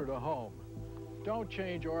closer to home. Don't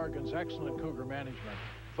change Oregon's excellent cougar management.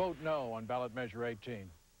 Vote no on ballot Measure 18.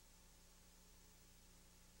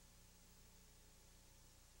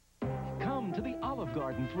 Come to the Olive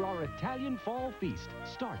Garden for our Italian fall feast.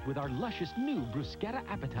 Start with our luscious new bruschetta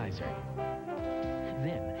appetizer.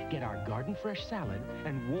 Then get our garden fresh salad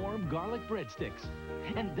and warm garlic breadsticks.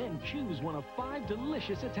 And then choose one of 5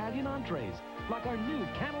 delicious Italian entrees, like our new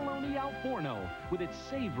cannelloni al forno with its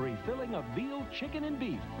savory filling of veal, chicken, and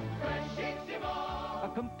beef.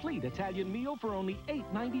 A complete Italian meal for only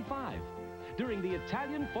 $8.95 during the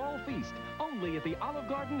Italian Fall Feast, only at the Olive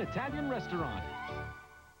Garden Italian Restaurant.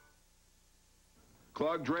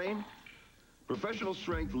 Clogged drain? Professional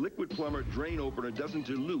strength liquid plumber drain opener doesn't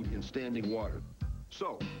dilute in standing water.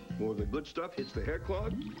 So, more of the good stuff hits the hair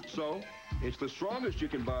clog. So, it's the strongest you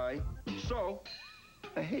can buy. So,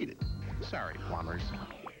 I hate it. Sorry, plumbers.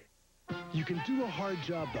 You can do a hard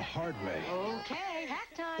job the hard way. Okay,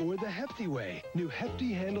 hack time. Or the hefty way. New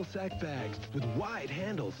Hefty Handle Sack bags with wide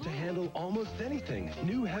handles to handle almost anything.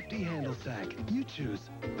 New Hefty Handle Sack. You choose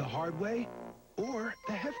the hard way or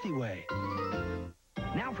the hefty way.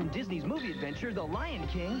 Now from Disney's movie adventure, The Lion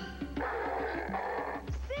King.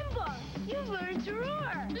 Simba, you've learned to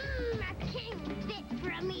roar. A king fit for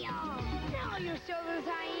a meal. Now you show those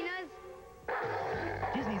hyenas.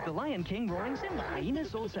 Disney's The Lion King roaring Simba.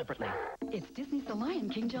 Hyenas sold separately. It's Disney's The Lion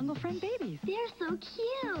King Jungle Friend Babies. They're so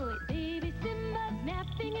cute. Baby Simba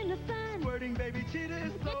napping in the sun. Squirting baby cheetah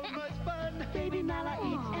is so much fun. Baby Nala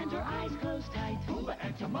eats and her eyes close tight. Pumbaa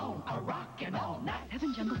and Timon are rocking all night.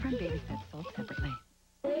 7 Jungle Friend Baby sets sold separately.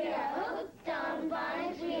 We are hooked on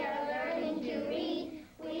phonics. We are learning to read.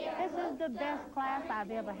 This is the best class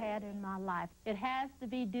I've ever had in my life. It has to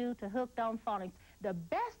be due to Hooked on Phonics. The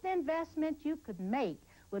best investment you could make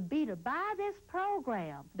would be to buy this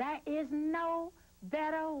program. There is no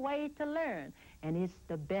better way to learn, and it's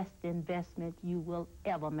the best investment you will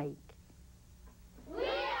ever make. We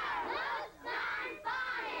are Most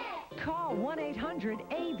Non-Phonics! Call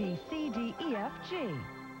 1-800-ABCDEFG.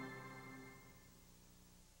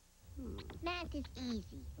 Math is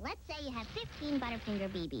easy. Let's say you have 15 Butterfinger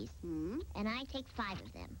BBs. And I take 5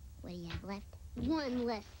 of them. What do you have left? 1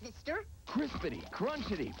 less, sister. Crispity,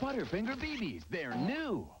 crunchity, Butterfinger BBs. They're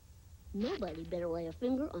new. Nobody better lay a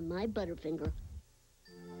finger on my Butterfinger.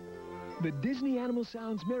 The Disney Animal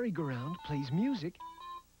Sounds merry-go-round plays music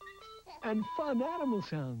and fun animal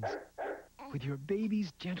sounds with your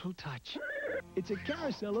baby's gentle touch. It's a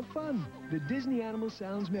carousel of fun. The Disney Animal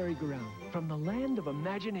Sounds merry-go-round from the land of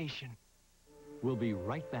imagination. We'll be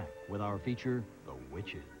right back with our feature, The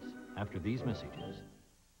Witches, after these messages.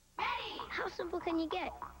 How simple can you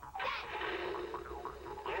get?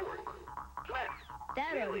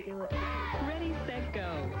 That ought to do it. Ready, set,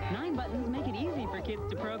 go. 9 buttons make it easy for kids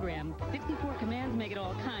to program. 64 commands make it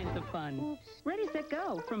all kinds of fun. Oops. Ready, set,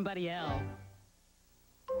 go from Buddy L.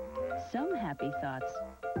 Some happy thoughts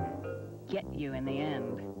get you in the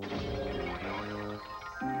end.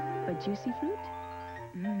 But Juicy Fruit?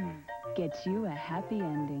 Gets you a happy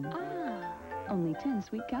ending. Only 10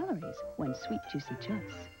 sweet calories. 1 sweet, juicy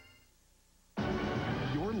choice.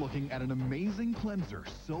 You're looking at an amazing cleanser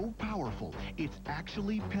so powerful, it's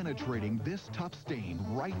actually penetrating this tough stain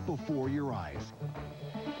right before your eyes.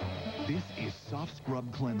 This is Soft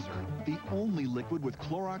Scrub Cleanser, the only liquid with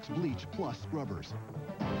Clorox Bleach plus scrubbers.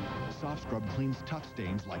 Soft Scrub cleans tough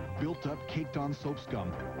stains like built-up, caked-on soap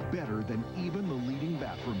scum better than even the leading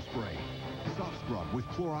bathroom spray. Soft Scrub with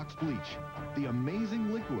Clorox Bleach, the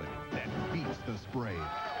amazing liquid that beats the spray.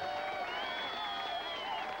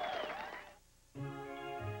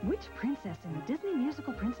 Which princess in the Disney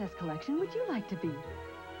Musical Princess Collection would you like to be?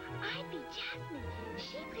 I'd be Jasmine.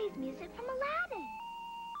 She plays music from Aladdin.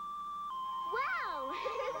 Wow!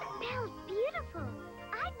 Belle's beautiful.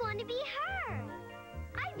 I'd want to be her.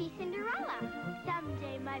 I'd be Cinderella.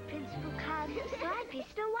 Someday my prince will come, so I'd be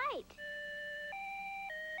Snow White.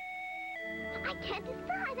 I can't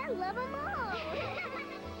decide. I love them all.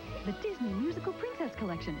 The Disney Musical Princess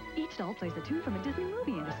Collection. Each doll plays a tune from a Disney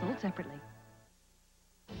movie and is sold separately.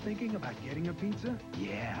 Thinking about getting a pizza?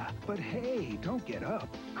 Yeah, but hey, don't get up.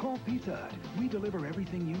 Call Pizza Hut. We deliver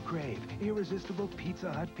everything you crave. Irresistible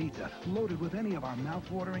Pizza Hut pizza, loaded with any of our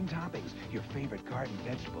mouth-watering toppings, your favorite garden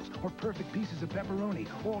vegetables, or perfect pieces of pepperoni,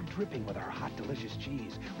 all dripping with our hot, delicious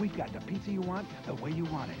cheese. We've got the pizza you want, the way you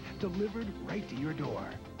want it, delivered right to your door.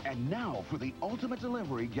 And now, for the ultimate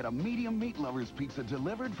delivery, get a medium meat lovers pizza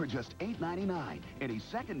delivered for just $8.99. Any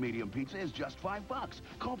second medium pizza is just $5.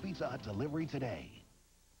 Call Pizza Hut Delivery today.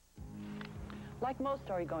 Like most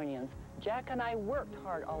Oregonians, Jack and I worked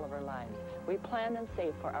hard all of our lives. We planned and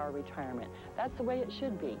saved for our retirement. That's the way it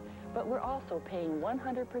should be. But we're also paying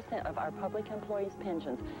 100% of our public employees'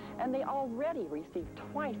 pensions, and they already receive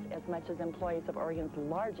twice as much as employees of Oregon's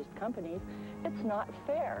largest companies. It's not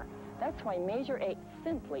fair. That's why Measure 8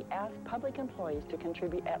 simply asks public employees to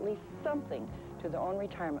contribute at least something to their own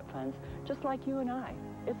retirement funds, just like you and I.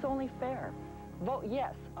 It's only fair. Vote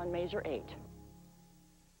yes on Measure 8.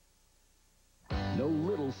 No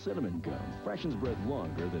little cinnamon gum freshens bread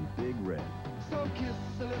longer than Big Red. So kiss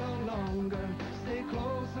a little longer, stay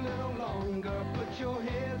close a little longer, put your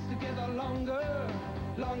heads together longer,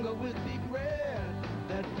 longer with Big Red.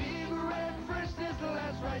 That Big Red freshness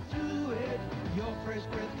lasts right through it. Your fresh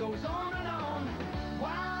breath goes on and on,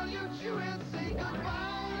 while you chew it, say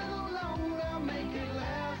goodbye a little longer, make it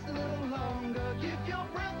last a little longer, give your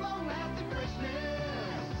breath long-lasting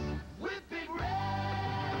freshness with Big Red.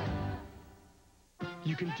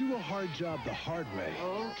 You can do a hard job the hard way.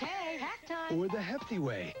 Okay, hack time. Or the hefty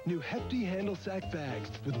way. New Hefty Handle Sack bags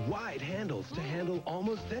with wide handles to handle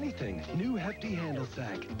almost anything. New Hefty Handle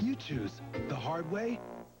Sack. You choose the hard way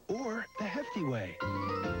or the hefty way.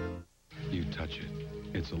 You touch it.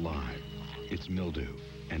 It's alive. It's mildew.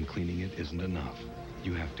 And cleaning it isn't enough.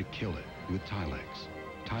 You have to kill it with Tilex.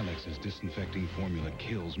 Tilex's disinfecting formula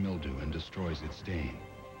kills mildew and destroys its stain.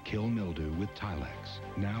 Kill mildew with Tilex.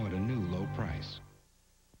 Now at a new low price.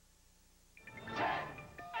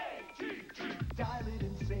 Dial it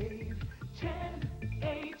and save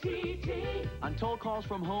 10-ATT. On toll calls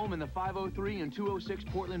from home in the 503 and 206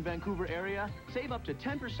 Portland, Vancouver area, save up to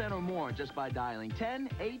 10% or more just by dialing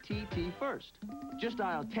 10-ATT first. Just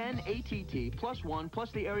dial 10-ATT +1 plus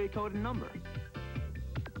the area code and number.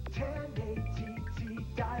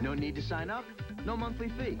 10-ATT. No need to sign up, no monthly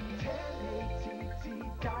fee.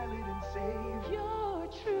 10-ATT. Dial it and save your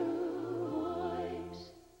true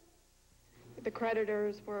voice. The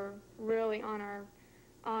creditors were really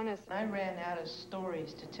honest. I ran out of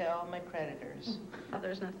stories to tell my creditors.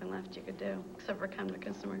 There's nothing left you could do except for come to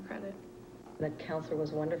consumer credit. That counselor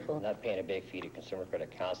was wonderful. Not paying a big fee to Consumer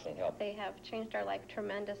Credit Counseling help. They have changed our life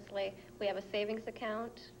tremendously. We have a savings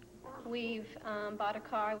account. We've bought a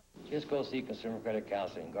car. Just go see Consumer Credit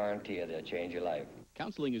Counseling. Guarantee you they'll change your life.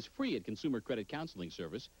 Counseling is free at Consumer Credit Counseling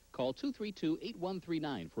Service. Call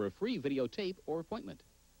 232-8139 for a free videotape or appointment.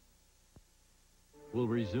 We'll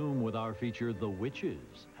resume with our feature, The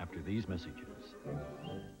Witches, after these messages.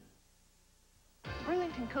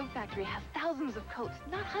 Burlington Coat Factory has thousands of coats,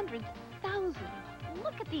 not hundreds, thousands.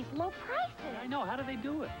 Look at these low prices. I know. How do they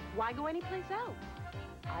do it? Why go anyplace else?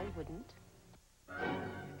 I wouldn't.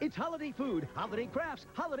 It's holiday food, holiday crafts,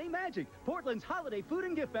 holiday magic. Portland's Holiday Food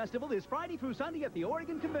and Gift Festival is Friday through Sunday at the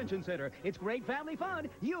Oregon Convention Center. It's great family fun.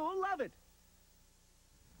 You'll love it.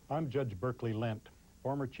 I'm Judge Berkeley Lent,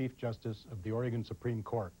 former Chief Justice of the Oregon Supreme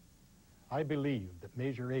Court. I believe that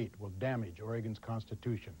Measure 8 will damage Oregon's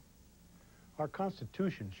Constitution. Our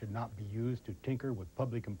Constitution should not be used to tinker with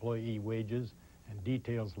public employee wages and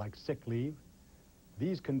details like sick leave.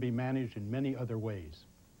 These can be managed in many other ways.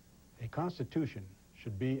 A Constitution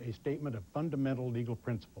should be a statement of fundamental legal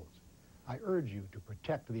principles. I urge you to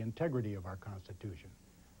protect the integrity of our Constitution.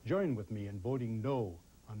 Join with me in voting no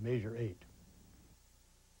on Measure 8.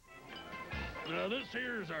 Now this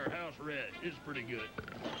here's our house red. It's pretty good.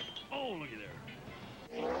 Oh, look at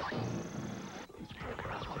there.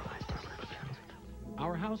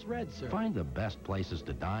 Our house red, sir. Find the best places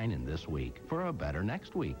to dine in this week for a better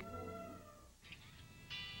next week.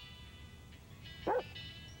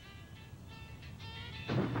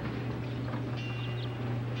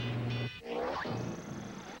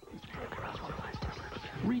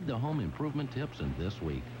 Read the home improvement tips in this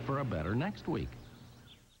week for a better next week.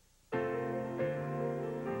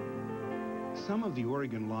 Some of the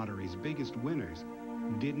Oregon Lottery's biggest winners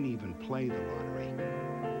didn't even play the lottery.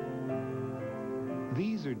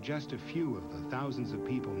 These are just a few of the thousands of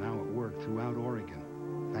people now at work throughout Oregon,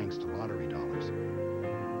 thanks to lottery dollars.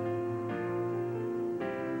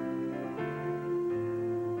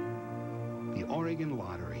 The Oregon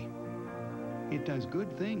Lottery. It does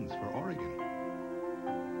good things for Oregon.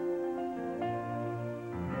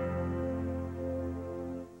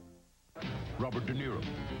 Robert De Niro,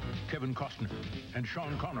 Kevin Costner, and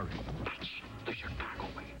Sean Connery. The Chicago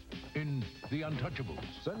way. In The Untouchables.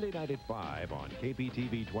 Sunday night at 5 on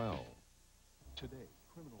KPTV 12. Today,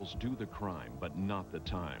 criminals do the crime, but not the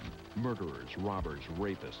time. Murderers, robbers,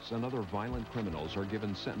 rapists, and other violent criminals are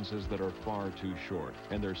given sentences that are far too short,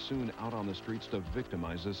 and they're soon out on the streets to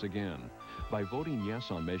victimize us again. By voting yes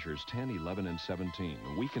on measures 10, 11, and 17,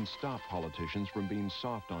 we can stop politicians from being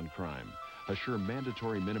soft on crime, assure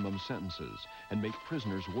mandatory minimum sentences, and make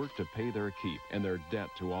prisoners work to pay their keep and their debt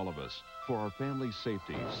to all of us. For our family's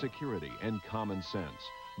safety, security, and common sense,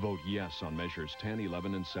 vote yes on measures 10,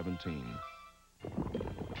 11, and 17.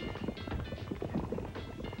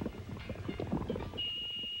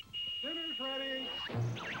 Dinner's ready.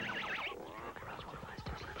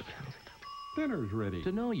 Dinner's ready.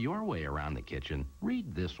 To know your way around the kitchen,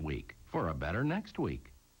 read this week for a better next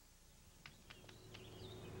week.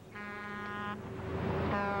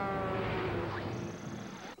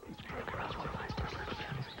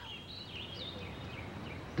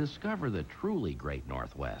 Discover the truly great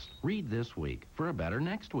Northwest. Read this week for a better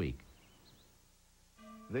next week.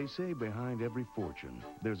 They say behind every fortune,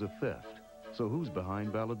 there's a theft. So who's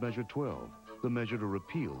behind ballot measure 12, the measure to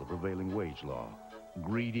repeal the prevailing wage law?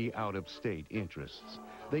 Greedy out-of-state interests.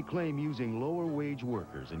 They claim using lower wage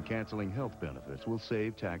workers and canceling health benefits will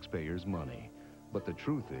save taxpayers money. But the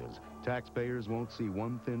truth is, taxpayers won't see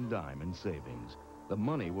one thin dime in savings. The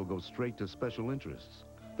money will go straight to special interests.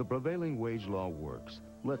 The prevailing wage law works.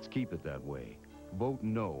 Let's keep it that way. Vote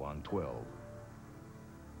no on 12.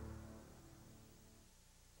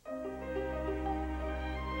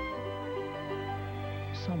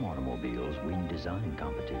 Some automobiles win design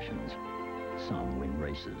competitions. Some win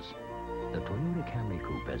races. The Toyota Camry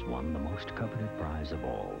Coupe has won the most coveted prize of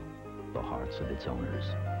all, the hearts of its owners.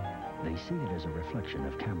 They see it as a reflection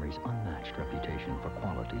of Camry's unmatched reputation for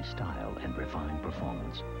quality, style, and refined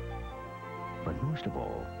performance. But most of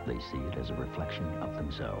all, they see it as a reflection of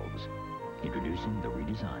themselves. Introducing the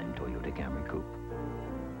redesigned Toyota Camry Coupe.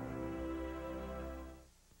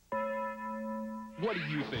 What do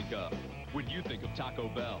you think of when you think of Taco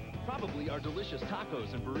Bell? Probably our delicious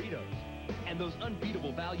tacos and burritos and those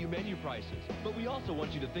unbeatable value menu prices. But we also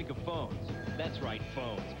want you to think of phones. That's right,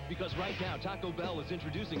 phones. Because right now, Taco Bell is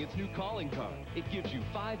introducing its new calling card. It gives you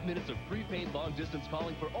 5 minutes of prepaid long-distance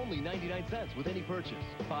calling for only 99 cents with any purchase.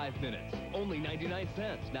 5 minutes, only 99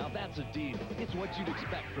 cents. Now that's a deal. It's what you'd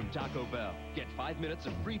expect from Taco Bell. Get 5 minutes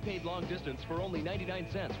of prepaid long-distance for only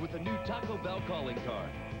 99 cents with the new Taco Bell calling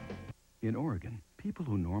card. In Oregon, people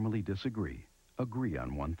who normally disagree agree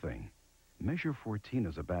on one thing. Measure 14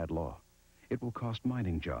 is a bad law. It will cost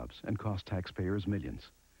mining jobs and cost taxpayers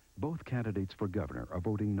millions. Both candidates for governor are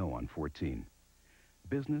voting no on 14.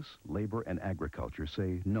 Business, labor, and agriculture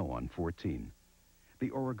say no on 14.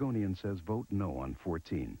 The Oregonian says vote no on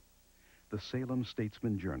 14. The Salem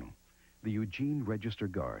Statesman Journal, the Eugene Register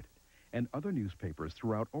Guard, and other newspapers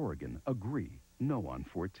throughout Oregon agree no on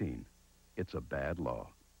 14. It's a bad law.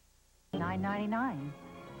 $9.99.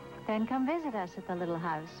 Then come visit us at the Little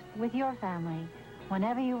House with your family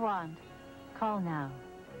whenever you want. Call now.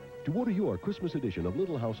 To order your Christmas edition of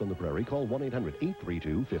Little House on the Prairie, call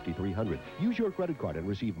 1-800-832-5300. Use your credit card and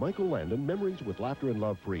receive Michael Landon Memories with Laughter and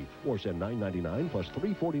Love free. Or send $9.99 plus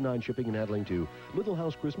 $3.49 shipping and handling to Little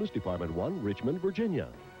House Christmas, Department 1, Richmond, Virginia.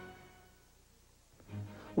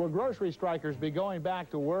 Will grocery strikers be going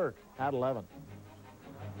back to work at 11?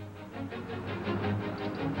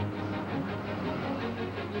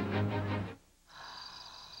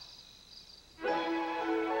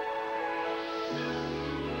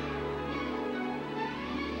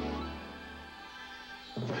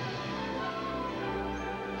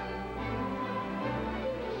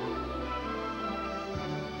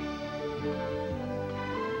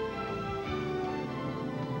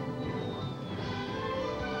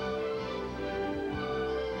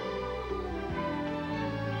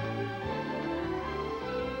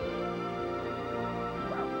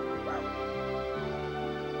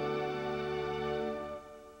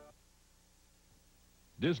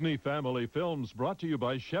 Disney Family Films brought to you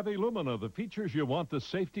by Chevy Lumina, the features you want, the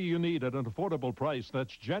safety you need at an affordable price.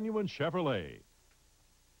 That's genuine Chevrolet.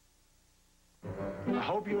 I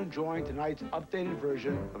hope you're enjoying tonight's updated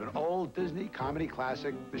version of an old Disney comedy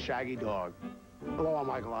classic, The Shaggy Dog. Hello, I'm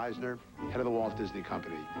Michael Eisner, head of the Walt Disney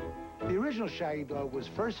Company. The original Shaggy Dog was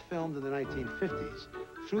first filmed in the 1950s.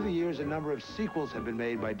 Through the years, a number of sequels have been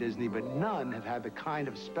made by Disney, but none have had the kind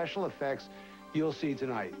of special effects you'll see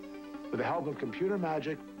tonight. With the help of computer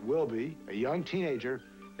magic, Wilby, a young teenager,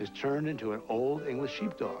 is turned into an old English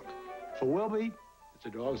sheepdog. For Wilby, it's a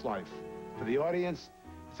dog's life. For the audience,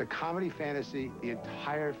 it's a comedy fantasy the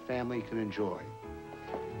entire family can enjoy.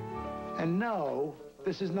 And no,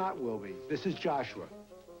 this is not Wilby. This is Joshua.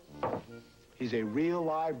 He's a real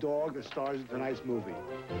live dog that stars in tonight's movie.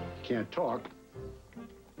 He can't talk,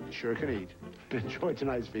 he sure can eat. Enjoy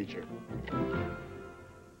tonight's feature.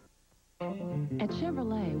 At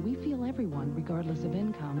Chevrolet, we feel everyone, regardless of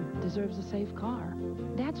income, deserves a safe car.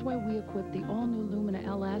 That's why we equip the all-new Lumina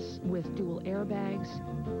LS with dual airbags,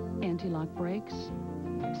 anti-lock brakes,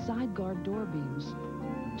 side guard door beams,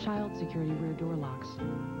 child security rear door locks.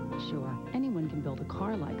 Sure, anyone can build a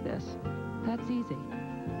car like this. That's easy.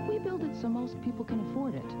 We build it so most people can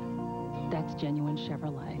afford it. That's genuine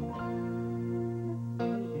Chevrolet.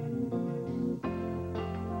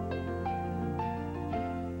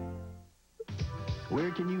 Where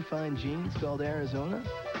can you find jeans called Arizona?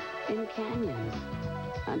 In canyons,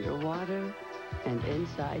 underwater, and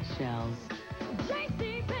inside shells.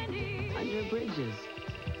 Under bridges,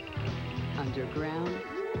 underground,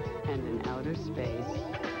 and in outer space.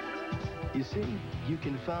 You see, you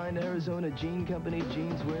can find Arizona Jean Company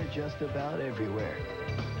jeanswear just about everywhere.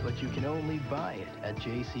 But you can only buy it at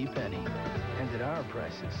JCPenney. And at our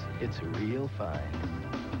prices, it's a real find.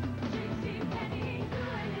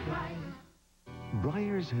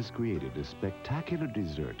 Breyers has created a spectacular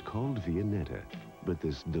dessert called Viennetta. But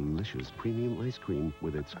this delicious premium ice cream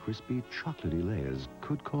with its crispy, chocolatey layers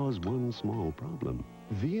could cause one small problem.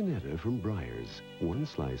 Viennetta from Breyers. One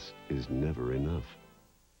slice is never enough.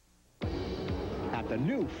 At the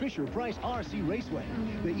new Fisher-Price RC Raceway,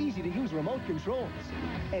 the easy-to-use remote controls.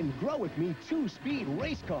 And Grow With Me 2-speed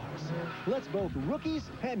race cars. Let's both rookies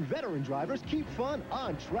and veteran drivers keep fun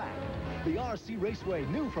on track. The RC Raceway,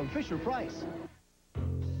 new from Fisher-Price.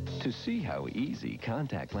 To see how easy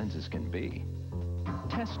contact lenses can be,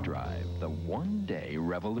 test drive the one-day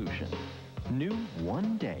revolution. New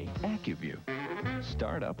one-day AccuView.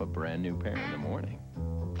 Start up a brand new pair in the morning.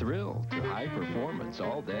 Thrill to high performance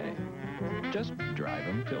all day. Just drive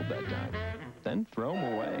them till bedtime. Then throw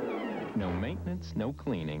them away. No maintenance, no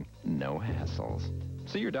cleaning, no hassles.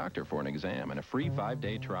 See your doctor for an exam and a free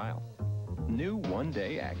 5-day trial. New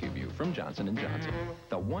one-day AccuView from Johnson & Johnson.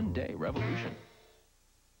 The one-day revolution.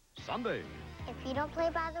 Sunday. If you don't play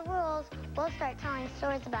by the rules, we'll start telling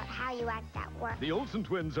stories about how you act at work. The Olsen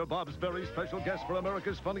twins are Bob's very special guests for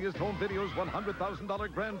America's Funniest Home Video's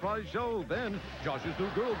 $100,000 grand prize show. Then, Josh's new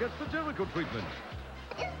girl gets the Jericho treatment.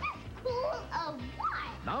 Is this cool or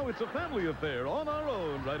what? Now it's a family affair on our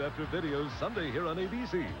own right after Videos Sunday here on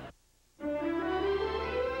ABC.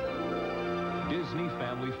 Disney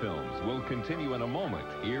Family Films will continue in a moment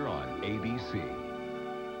here on ABC.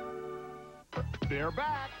 They're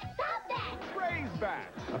back. Stop that! Ray's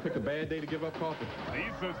back. I picked a bad day to give up coffee.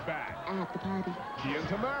 Lisa's back. At the party. She and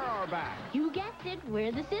Tamara are back. You guessed it,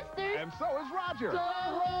 we're the sisters. And so is Roger. Go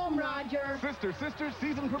home, Roger. Sister Sisters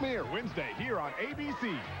season premiere Wednesday here on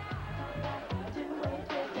ABC.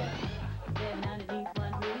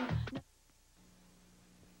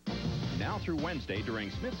 Now through Wednesday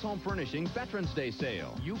during Smith's Home Furnishings Veterans Day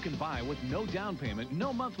sale. You can buy with no down payment,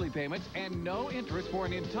 no monthly payments, and no interest for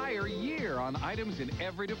an entire year on items in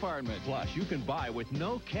every department. Plus, you can buy with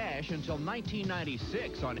no cash until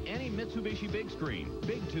 1996 on any Mitsubishi Big Screen,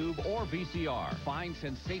 Big Tube, or VCR. Find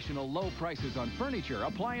sensational low prices on furniture,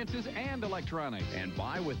 appliances, and electronics. And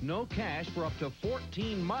buy with no cash for up to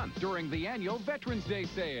 14 months during the annual Veterans Day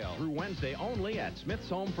sale. Through Wednesday only at Smith's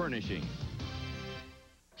Home Furnishings.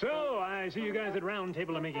 So, I see you guys at Round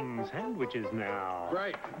Table are making sandwiches now.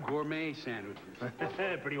 Right, gourmet sandwiches.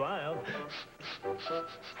 Pretty wild.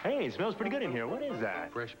 Hey, it smells pretty good in here. What is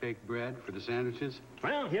that? Fresh baked bread for the sandwiches.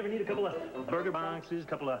 Well, you ever need a couple of burger boxes, a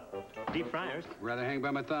couple of deep fryers? Rather hang by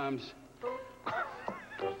my thumbs.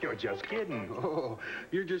 You're just kidding. Oh,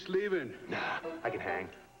 you're just leaving. Nah, I can hang.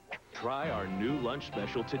 Try our new lunch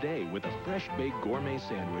special today with a fresh baked gourmet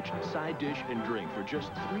sandwich, side dish, and drink for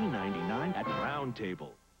just $3.99 at Round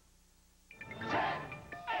Table.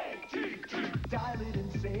 Dial it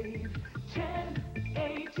and save 10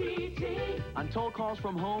 ATT. On toll calls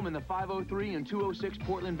from home in the 503 and 206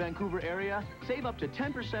 Portland, Vancouver area, save up to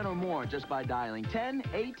 10% or more just by dialing 10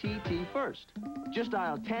 ATT first. Just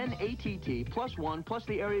dial 10 ATT plus 1 plus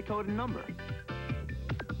the area code and number.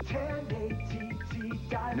 10 ATT.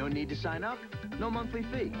 Dial no need to sign up, no monthly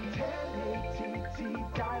fee. 10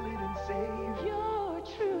 ATT. Dial it and save your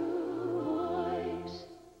true voice.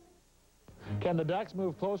 Can the Ducks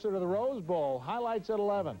move closer to the Rose Bowl? Highlights at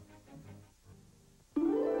 11.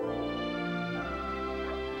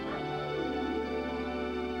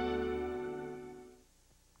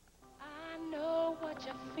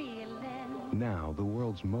 Now, the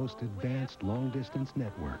world's most advanced long-distance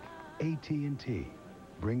network, AT&T,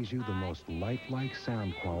 brings you the most lifelike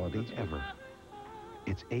sound quality ever.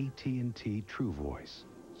 It's AT&T True Voice.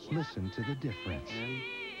 Listen to the difference. And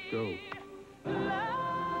go.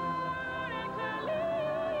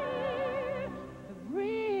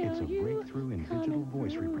 It's a breakthrough in digital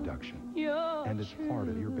voice reproduction, and it's part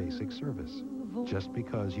of your basic service, just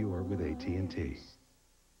because you are with AT&T.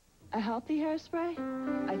 A healthy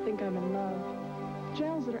hairspray? I think I'm in love.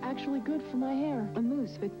 Gels that are actually good for my hair. A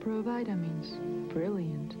mousse with pro vitamins.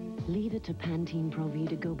 Brilliant. Leave it to Pantene Pro V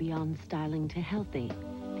to go beyond styling to healthy.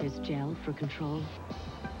 There's gel for control,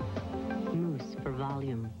 mousse for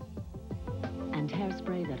volume, and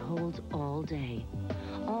hairspray that holds all day.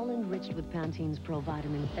 All enriched with Pantene's Pro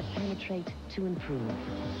vitamins that penetrate to improve.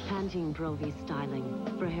 Pantene Pro V styling.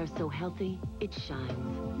 For hair so healthy, it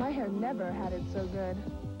shines. My hair never had it so good.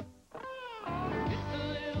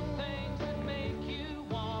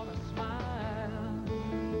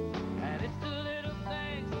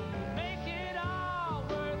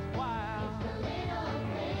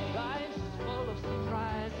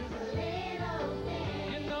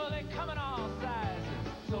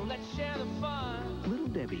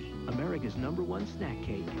 America's #1 snack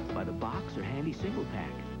cake by the box or handy single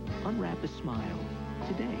pack. Unwrap a smile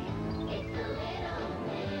today.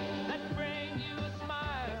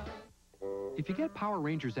 If you get Power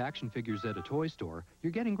Rangers action figures at a toy store,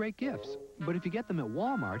 you're getting great gifts. But if you get them at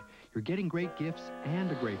Walmart, you're getting great gifts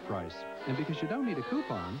and a great price. And because you don't need a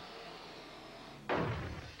coupon,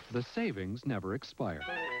 the savings never expire.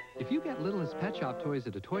 If you get Littlest Pet Shop toys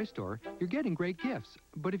at a toy store, you're getting great gifts.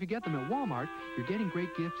 But if you get them at Walmart, you're getting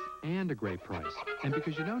great gifts and a great price. And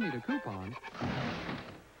because you don't need a coupon,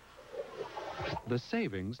 the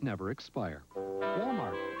savings never expire.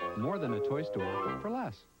 Walmart, more than a toy store for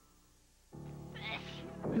less.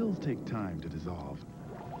 Pills take time to dissolve,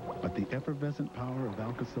 but the effervescent power of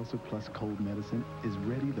Alka-Seltzer Plus cold medicine is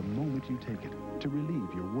ready the moment you take it to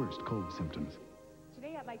relieve your worst cold symptoms.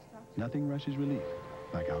 Today I'd like to talk. Nothing rushes relief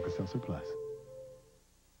like Alka-Seltzer Plus.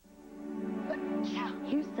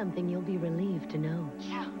 Here's something you'll be relieved to know.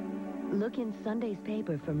 Look in Sunday's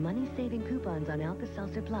paper for money-saving coupons on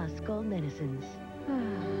Alka-Seltzer Plus cold medicines.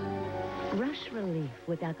 Rush relief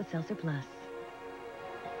with Alka-Seltzer Plus.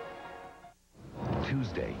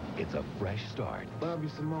 Tuesday, it's a fresh start. Bobby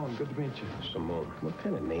Simone, good to meet you. Simone, what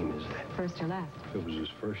kind of name is that? First or last? If it was his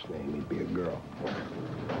first name, he'd be a girl.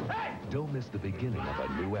 Hey! Don't miss the beginning of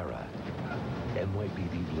a new era.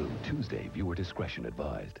 NYPD Blue, Tuesday, viewer discretion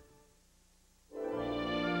advised.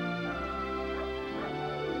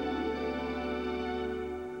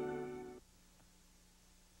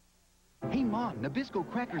 Nabisco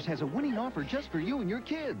Crackers has a winning offer just for you and your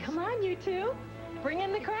kids. Come on, you two. Bring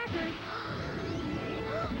in the crackers.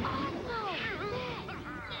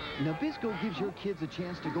 Nabisco gives your kids a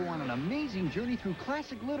chance to go on an amazing journey through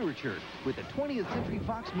classic literature with the 20th Century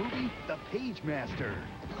Fox movie, The Page Master.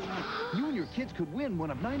 You and your kids could win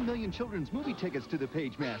one of 9 million children's movie tickets to The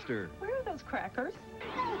Page Master. Where are those crackers?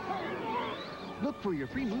 Look for your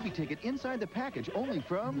free movie ticket inside the package only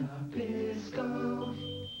from Nabisco.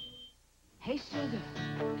 Hey, sugar,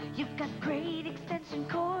 you've got great extension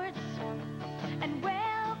cords and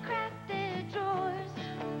well-crafted drawers.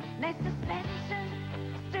 Nice suspension,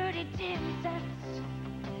 sturdy tin sets.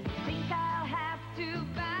 Think I'll have to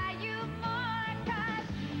buy you more, 'cause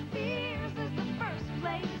Sears is the first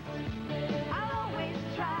place I'll always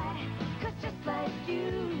try. 'Cause just like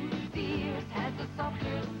you, Sears has a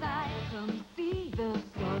softer side. Come see the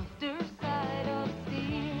softer side of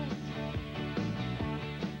Sears.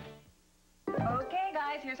 Okay,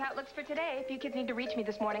 guys, here's how it looks for today. If you kids need to reach me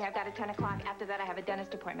this morning, I've got a 10 o'clock. After that, I have a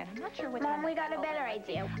dentist appointment. I'm not sure what time. Mom, we got a better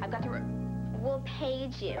idea. I've got to... We'll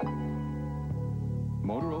page you.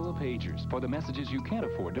 Motorola pagers for the messages you can't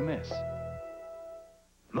afford to miss.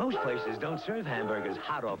 Most places don't serve hamburgers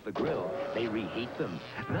hot off the grill. They reheat them.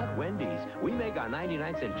 Not Wendy's. We make our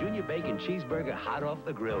 99-cent junior bacon cheeseburger hot off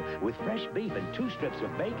the grill with fresh beef and 2 strips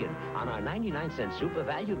of bacon on our 99-cent super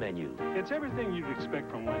value menu. It's everything you'd expect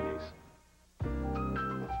from Wendy's.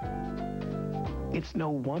 It's no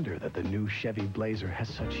wonder that the new Chevy Blazer has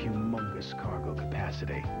such humongous cargo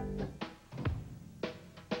capacity.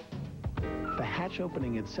 The hatch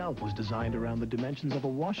opening itself was designed around the dimensions of a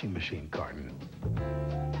washing machine carton.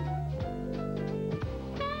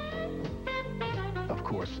 Of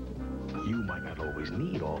course, you might not always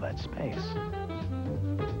need all that space,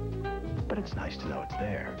 but it's nice to know it's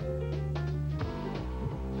there.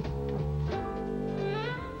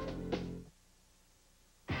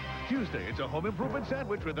 Tuesday, it's a home improvement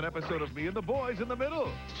sandwich with an episode of Me and the Boys in the middle.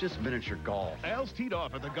 It's just miniature golf. Al's teed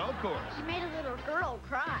off at the golf course. You made a little girl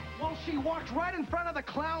cry. Well, she walked right in front of the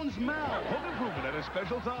clown's mouth. Home improvement at a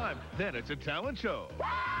special time. Then it's a talent show.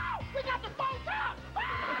 Wow! We got the phones up!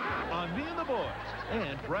 On Me and the Boys.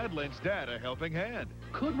 And Brad lends Dad a helping hand.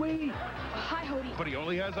 Could we? Hi, Hody. But he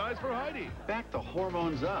only has eyes for Heidi. Back the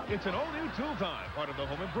hormones up. It's an all-new Tool Time, part of the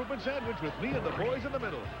home improvement sandwich with Me and the Boys in the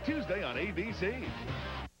middle. Tuesday on ABC.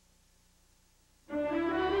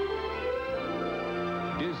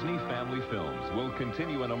 Disney Family Films will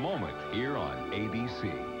continue in a moment here on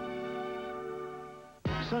ABC.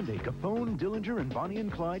 Sunday, Capone, Dillinger, and Bonnie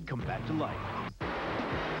and Clyde come back to life.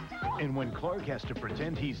 And when Clark has to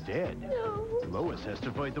pretend he's dead, Lois has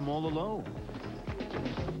to fight them all alone.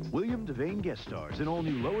 William Devane guest stars in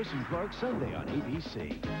all-new Lois and Clark Sunday on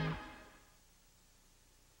ABC.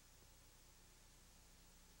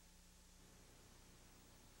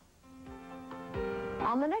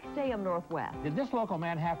 On the next AM Northwest. Did this local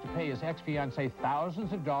man have to pay his ex-fiancée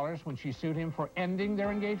thousands of dollars when she sued him for ending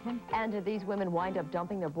their engagement? And did these women wind up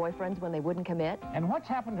dumping their boyfriends when they wouldn't commit? And what's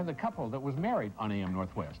happened to the couple that was married on AM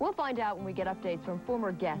Northwest? We'll find out when we get updates from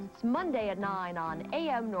former guests Monday at 9 on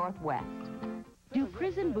AM Northwest. Do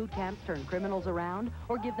prison boot camps turn criminals around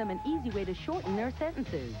or give them an easy way to shorten their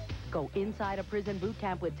sentences? Go inside a prison boot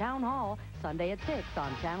camp with Town Hall, Sunday at 6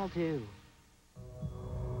 on Channel 2.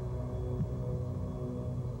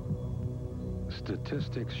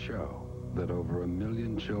 Statistics show that over 1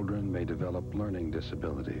 million children may develop learning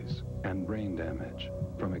disabilities and brain damage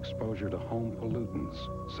from exposure to home pollutants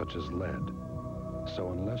such as lead.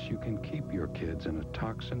 So unless you can keep your kids in a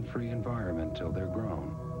toxin-free environment till they're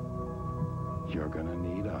grown, you're gonna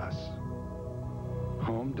need us.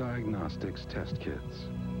 Home Diagnostics Test Kits.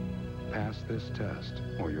 Pass this test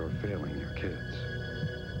or you're failing your kids.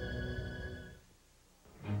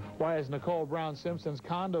 Why is Nicole Brown Simpson's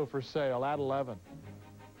condo for sale at 11?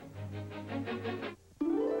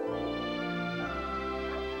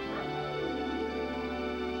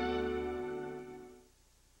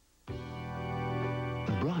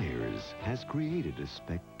 Breyers has created a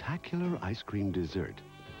spectacular ice cream dessert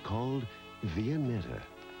called Viennetta.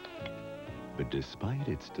 But despite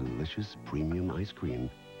its delicious premium ice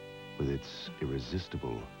cream, with its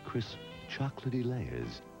irresistible, crisp, chocolatey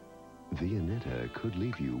layers, Viennetta could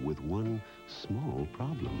leave you with one small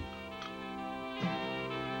problem.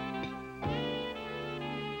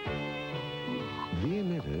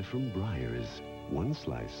 Viennetta from Breyers. One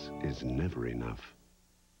slice is never enough.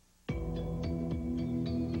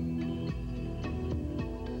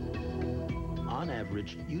 On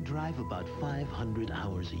average, you drive about 500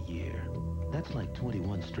 hours a year. That's like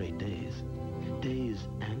 21 straight days. Days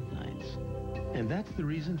and nights. And that's the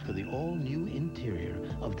reason for the all-new interior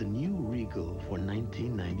of the new Regal for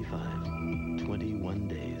 $1995. 21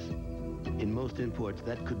 days. In most imports,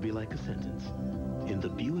 that could be like a sentence. In the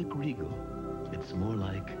Buick Regal, it's more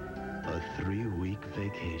like a 3-week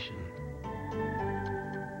vacation.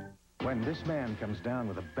 When this man comes down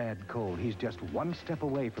with a bad cold, he's just one step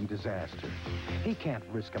away from disaster. He can't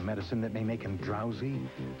risk a medicine that may make him drowsy,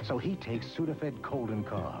 so he takes Sudafed Cold and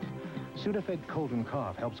Cough. Sudafed Cold and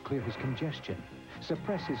Cough helps clear his congestion,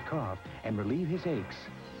 suppress his cough, and relieve his aches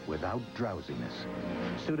without drowsiness.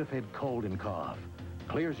 Sudafed Cold and Cough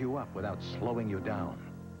clears you up without slowing you down.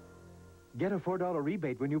 Get a $4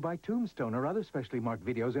 rebate when you buy Tombstone or other specially marked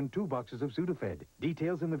videos and 2 boxes of Sudafed.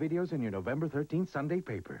 Details in the videos in your November 13th Sunday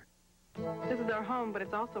paper. This is our home, but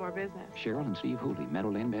it's also our business. Cheryl and Steve Hooley,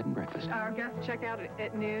 Meadowland Bed and Breakfast. Our guests check out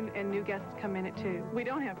at noon, and new guests come in at 2. We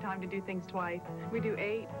don't have time to do things twice. We do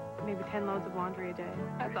 8, maybe 10 loads of laundry a day.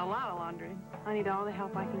 That's a lot of laundry. I need all the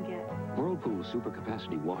help I can get. Whirlpool's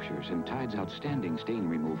supercapacity washers and Tide's outstanding stain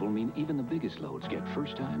removal mean even the biggest loads get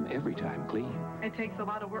first time, every time clean. It takes a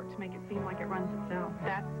lot of work to make it seem like it runs itself.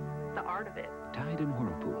 That's the art of it. Tide and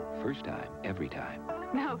Whirlpool, first time, every time.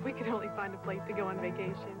 Now, if we could only find a place to go on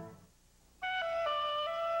vacation.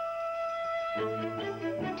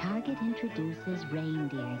 Target introduces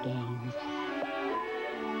reindeer games.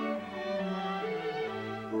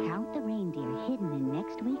 Count the reindeer hidden in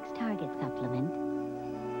next week's Target supplement,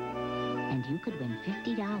 and you could win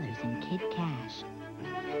 $50 in kid cash.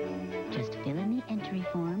 Just fill in the entry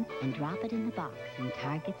form and drop it in the box in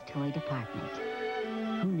Target's toy department.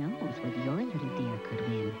 Who knows what your little deer could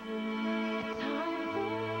win?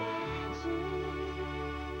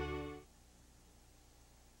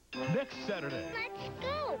 Next Saturday, Let's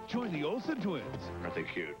go. join the Olsen twins. Aren't they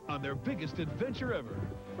cute? On their biggest adventure ever.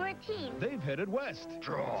 We're a team. They've headed west.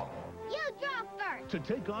 Draw. You draw first. To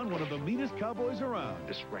take on one of the meanest cowboys around.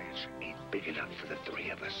 This ranch ain't big enough for the 3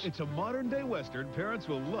 of us. It's a modern-day Western parents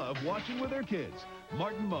will love watching with their kids.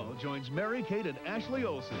 Martin Mull joins Mary Kate and Ashley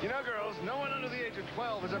Olsen. You know, girls, no one under the age of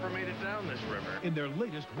 12 has ever made it down this river. In their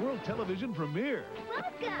latest world television premiere.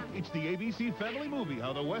 Welcome. It's the ABC family movie,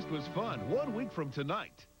 How the West Was Fun, 1 week from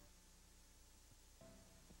tonight.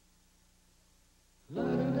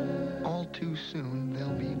 All too soon,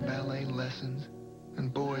 there'll be ballet lessons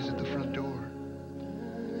and boys at the front door.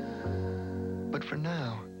 But for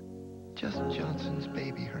now, just Johnson's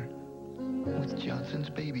Baby Her with Johnson's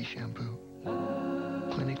Baby Shampoo.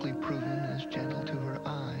 Clinically proven as gentle to her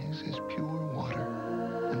eyes as pure water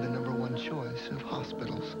and the #1 choice of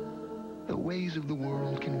hospitals. The ways of the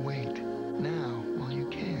world can wait. Now, while you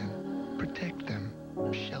can, protect them,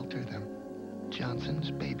 shelter them. Johnson's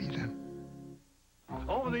Baby them.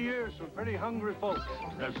 Over the years, some pretty hungry folks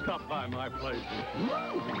have stopped by my place.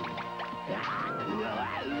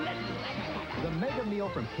 The Mega Meal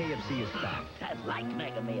from KFC is back. I like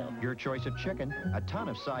Mega Meal. Your choice of chicken, a ton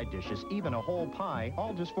of side dishes, even a whole pie,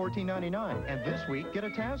 all just $14.99. And this week, get a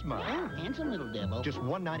Tasma. Oh, handsome little devil. Just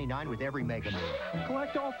 $1.99 with every Mega Meal.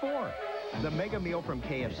 Collect all 4. The Mega Meal from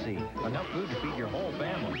KFC. Enough food to feed your whole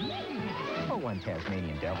family. Or one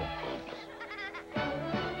Tasmanian devil.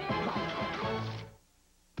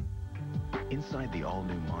 Inside the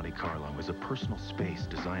all-new Monte Carlo is a personal space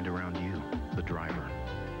designed around you, the driver.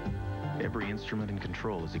 Every instrument and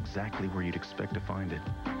control is exactly where you'd expect to find it.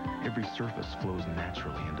 Every surface flows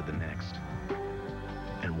naturally into the next.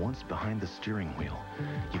 And once behind the steering wheel,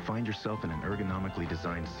 you find yourself in an ergonomically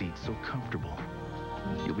designed seat so comfortable,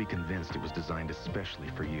 you'll be convinced it was designed especially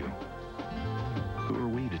for you. Who are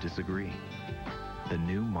we to disagree? The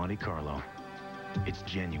new Monte Carlo. It's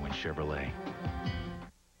genuine Chevrolet.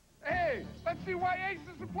 Hey, let's see why Ace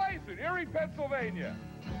is the place in Erie, Pennsylvania.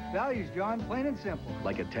 Values, John, plain and simple.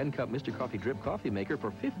 Like a 10-cup Mr. Coffee drip coffee maker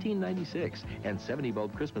for $15.96 and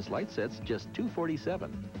 70-bulb Christmas light sets just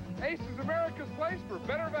 $2.47. Ace is America's place for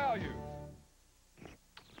better value.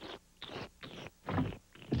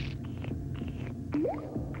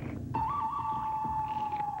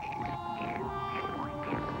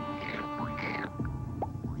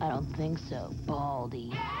 I don't think so, Baldy.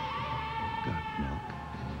 Got milk?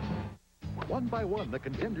 One by one, the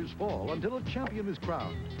contenders fall until a champion is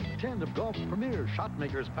crowned. 10 of golf's premier shot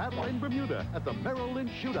makers battle in Bermuda at the Merrill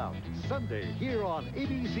Lynch Shootout, Sunday here on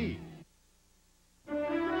ABC.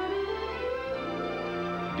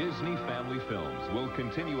 Disney Family Films will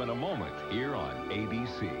continue in a moment here on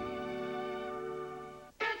ABC.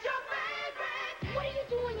 What are you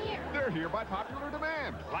doing here? They're here by popular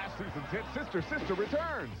demand. Last season's hit Sister Sister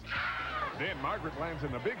returns. Then Margaret lands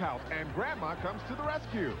in the big house, and Grandma comes to the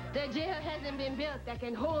rescue. The jail hasn't been built that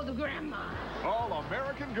can hold Grandma.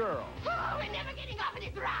 All-American Girl. Oh, we're never getting off of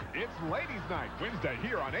this rock. It's Ladies' Night, Wednesday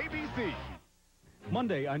here on ABC.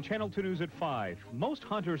 Monday on Channel 2 News at 5. Most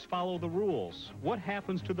hunters follow the rules. What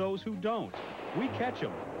happens to those who don't? We catch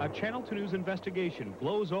them. A Channel 2 News investigation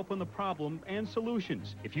blows open the problem and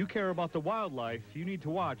solutions. If you care about the wildlife, you need to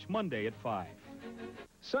watch Monday at 5.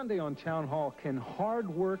 Sunday on Town Hall, can hard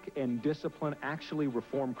work and discipline actually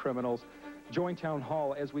reform criminals? Join Town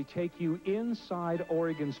Hall as we take you inside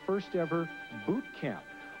Oregon's first ever boot camp.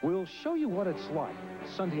 We'll show you what it's like.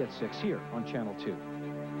 Sunday at 6 here on Channel 2.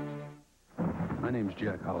 My name's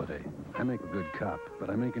Jack Holliday. I make a good cop, but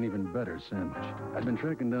I make an even better sandwich. I'd been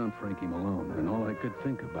tracking down Frankie Malone, and all I could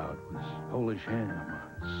think about was Polish ham,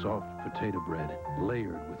 soft potato bread,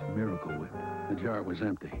 layered with Miracle Whip. The jar was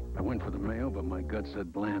empty. I went for the mayo, but my gut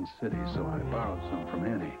said Bland City, so I borrowed some from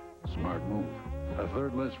Annie. Smart move. A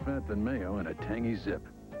third less fat than mayo and a tangy zip.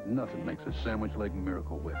 Nothing makes a sandwich like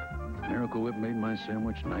Miracle Whip. Miracle Whip made my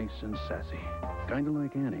sandwich nice and sassy. Kinda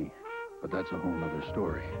like Annie, but that's a whole nother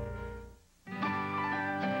story.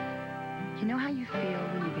 You know how you feel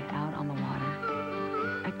when you get out on the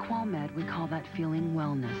water? At QualMed, we call that feeling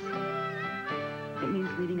wellness. It means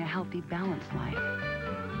leading a healthy, balanced life.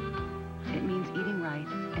 It means eating right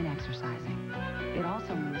and exercising. It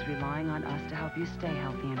also means relying on us to help you stay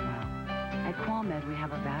healthy and well. At QualMed, we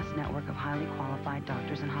have a vast network of highly qualified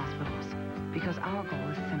doctors and hospitals because our goal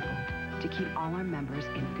is simple, to keep all our members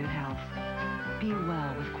in good health. Be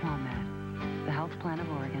well with QualMed, the health plan of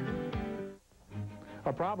Oregon.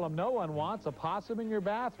 A problem no one wants, a possum in your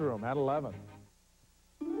bathroom at 11.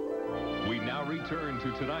 We now return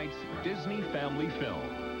to tonight's Disney Family Film.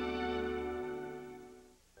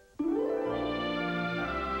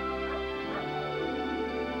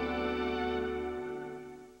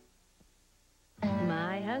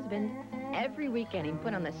 My husband, every weekend he'd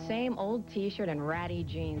put on the same old t-shirt and ratty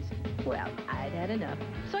jeans. Well, I'd had enough.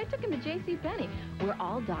 So I took him to JCPenney, where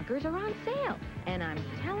all Dockers are on sale. And I'm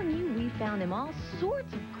telling you, we found him all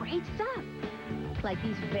sorts of great stuff. Like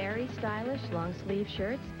these very stylish long-sleeve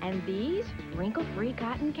shirts and these wrinkle-free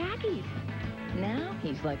cotton khakis. Now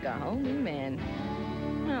he's like a whole new man.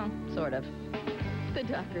 Well, sort of. The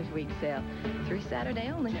Dockers Week sale. Through Saturday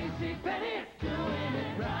only. JCPenney, doing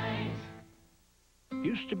it right.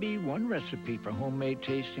 Used to be one recipe for homemade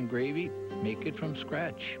taste and gravy. Make it from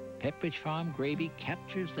scratch. Pepperidge Farm gravy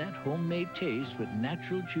captures that homemade taste with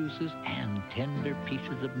natural juices and tender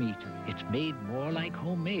pieces of meat. It's made more like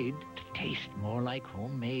homemade to taste more like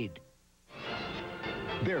homemade.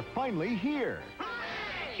 They're finally here.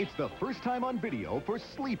 It's the first time on video for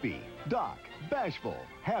Sleepy, Doc, Bashful,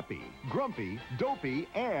 Happy, Grumpy, Dopey,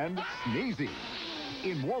 and Sneezy.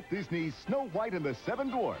 In Walt Disney's Snow White and the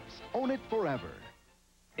Seven Dwarfs. Own it forever.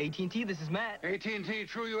 AT&T, this is Matt. AT&T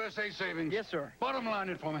True USA Savings. Yes, sir. Bottom line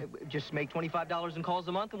it for me. Just make $25 in calls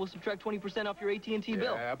a month, and we'll subtract 20% off your AT&T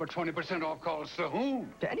bill. Yeah, but 20% off calls to whom?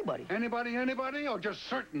 To anybody. Anybody, or just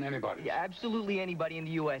certain anybody? Yeah, absolutely anybody in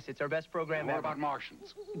the U.S. It's our best program What ever. about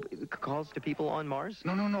Martians? Calls to people on Mars?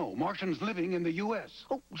 No. Martians living in the U.S.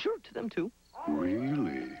 Oh, sure, to them, too.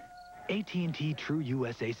 Really? AT&T True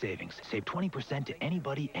USA Savings. Save 20% to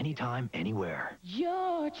anybody, anytime, anywhere.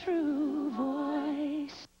 Your true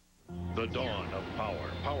voice. The dawn of power.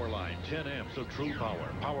 Powerline 10 amps of true power.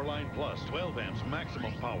 Powerline Plus 12 amps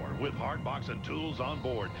maximum power with hard box and tools on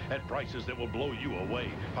board at prices that will blow you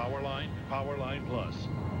away. Powerline Plus.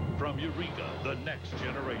 From Eureka, the next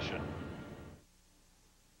generation.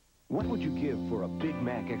 What would you give for a Big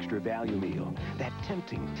Mac Extra Value meal? That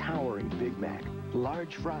tempting, towering Big Mac.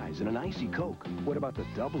 Large fries and an icy Coke. What about the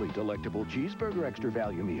doubly delectable Cheeseburger Extra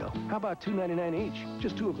Value meal? How about $2.99 each?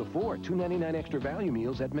 Just 2 of the 4 $2.99 Extra Value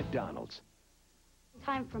meals at McDonald's.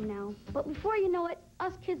 Time from now. But before you know it,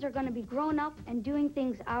 us kids are going to be grown up and doing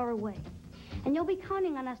things our way. And you'll be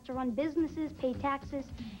counting on us to run businesses, pay taxes,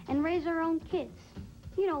 and raise our own kids.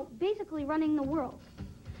 You know, basically running the world.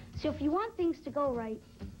 So if you want things to go right,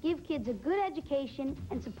 give kids a good education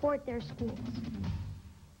and support their schools.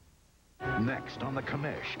 Next on the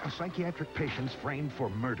commish, a psychiatric patient's framed for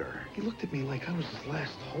murder. He looked at me like I was his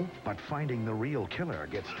last hope. But finding the real killer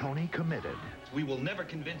gets Tony committed. We will never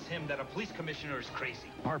convince him that a police commissioner is crazy.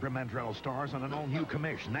 Barbara Mandrell stars on an all-new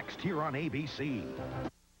commish next here on ABC.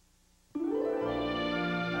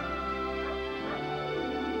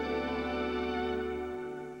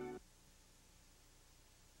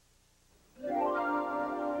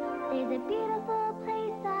 There's a beautiful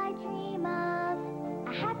place I dream of,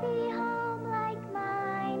 a happy home like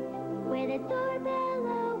mine, where the doorbell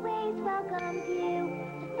always welcomes you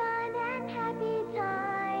to fun and happy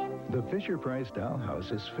times. The Fisher-Price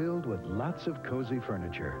dollhouse is filled with lots of cozy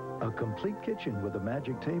furniture, a complete kitchen with a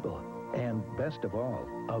magic table, and best of all,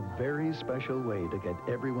 a very special way to get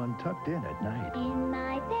everyone tucked in at night. In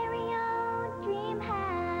my very own dream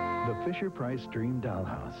house. The Fisher-Price Dream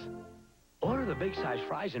Dollhouse. Order the big-size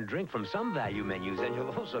fries and drink from some value menus, and you'll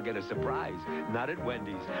also get a surprise. Not at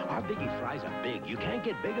Wendy's. Our Biggie fries are big. You can't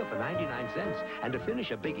get bigger for 99 cents. And to finish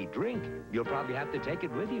a Biggie drink, you'll probably have to take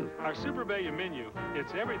it with you. Our super value menu,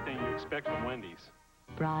 it's everything you expect from Wendy's.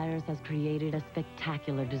 Breyers has created a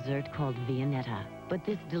spectacular dessert called Viennetta. But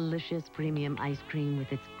this delicious premium ice cream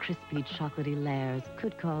with its crispy chocolatey layers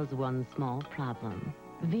could cause one small problem.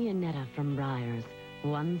 Viennetta from Breyers.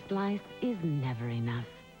 One slice is never enough.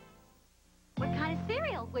 What kind of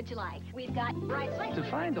cereal would you like? We've got bright lights. To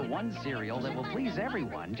find the one cereal that will please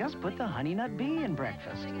everyone, just put the Honey Nut Bee in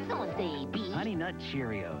breakfast. Someone say bee. Honey Nut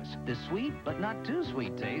Cheerios. The sweet but not too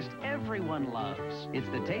sweet taste everyone loves. It's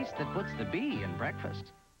the taste that puts the bee in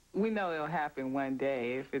breakfast. We know it'll happen one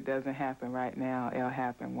day. If it doesn't happen right now, it'll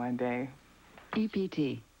happen one day.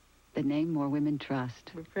 EPT, the name more women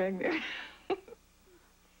trust. We're pregnant.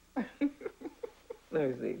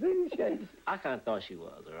 Let me see. I kind of thought she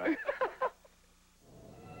was, all right?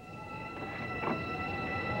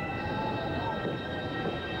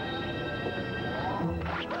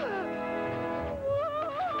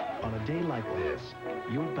 On a day like this,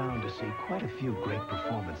 you're bound to see quite a few great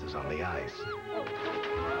performances on the ice.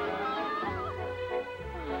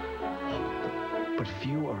 But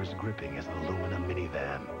few are as gripping as the Lumina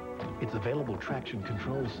minivan. Its available traction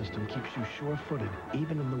control system keeps you sure-footed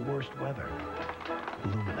even in the worst weather.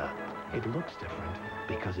 Lumina. It looks different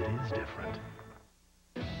because it is different.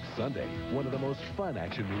 Sunday, one of the most fun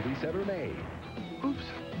action movies ever made. Oops.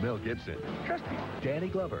 Mel Gibson. Trust me. Danny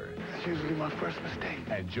Glover. It's usually my first mistake.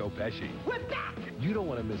 And Joe Pesci. We're back! You don't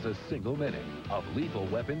want to miss a single minute of Lethal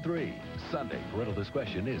Weapon 3. Sunday, parental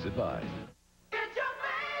discretion is advised. It's your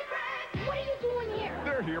favorite! What are you doing here?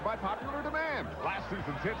 They're here by popular demand. Last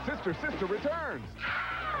season's hit Sister, Sister returns.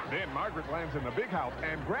 Then Margaret lands in the big house,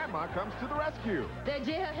 and Grandma comes to the rescue. The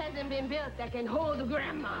jail hasn't been built that can hold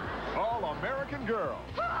Grandma. All-American Girl.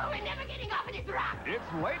 Oh, we're never getting off of this rock. It's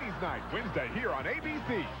Ladies' Night, Wednesday here on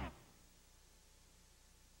ABC.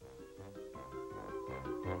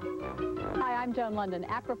 Hi, I'm Joan London.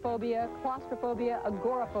 Acrophobia, claustrophobia,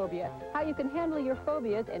 agoraphobia. How you can handle your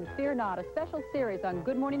phobias and fear not. A special series on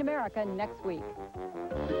Good Morning America next week.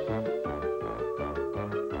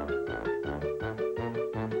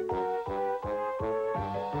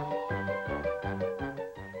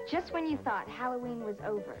 Just when you thought Halloween was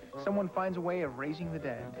over. Someone finds a way of raising the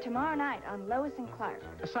dead. Tomorrow night on Lois and Clark.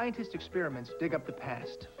 A scientist's experiments dig up the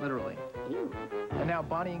past, literally. Ew. And now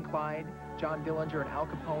Bonnie and Clyde, John Dillinger, and Al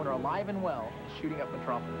Capone are alive and well, shooting up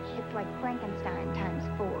Metropolis. It's like Frankenstein times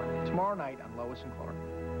 4. Tomorrow night on Lois and Clark.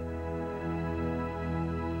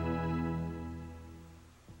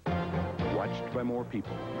 Watched by more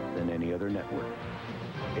people than any other network.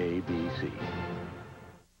 ABC.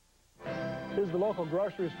 Is the local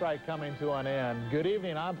grocery strike coming to an end? Good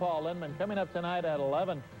evening, I'm Paul Lindman. Coming up tonight at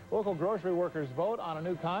 11, local grocery workers vote on a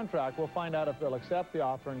new contract. We'll find out if they'll accept the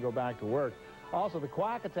offer and go back to work. Also, the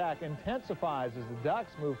quack attack intensifies as the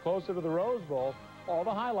Ducks move closer to the Rose Bowl. All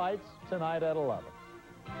the highlights tonight at 11.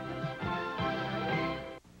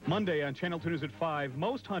 Monday on Channel 2 News at 5,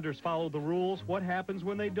 most hunters follow the rules. What happens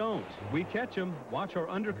when they don't? We catch them. Watch our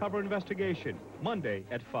undercover investigation. Monday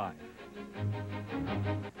at 5.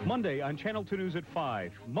 Monday on Channel 2 News at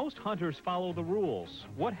 5, most hunters follow the rules.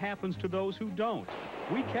 What happens to those who don't?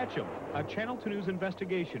 We catch them. A Channel 2 News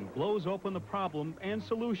investigation blows open the problem and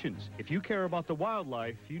solutions. If you care about the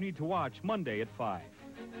wildlife, you need to watch Monday at 5.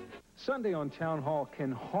 Sunday on Town Hall,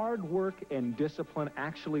 can hard work and discipline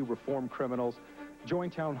actually reform criminals? Join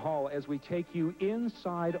Town Hall as we take you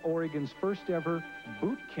inside Oregon's first ever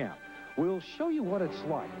boot camp. We'll show you what it's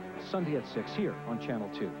like. Sunday at 6 here on Channel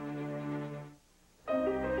 2.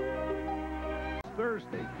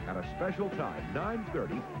 Thursday at a special time,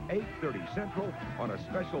 9:30, 8:30 Central, on a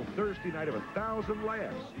special Thursday night of 1,000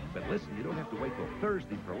 laughs. But listen, you don't have to wait till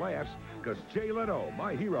Thursday for laughs, because Jay Leno,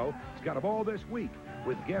 my hero, has got them all this week,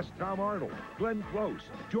 with guests Tom Arnold, Glenn Close,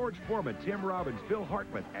 George Foreman, Tim Robbins, Phil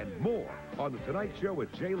Hartman, and more on The Tonight Show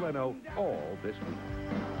with Jay Leno all this week.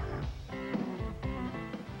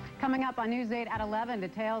 Coming up on News 8 at 11,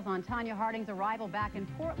 details on Tanya Harding's arrival back in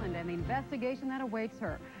Portland and the investigation that awaits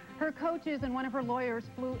her. Her coaches and one of her lawyers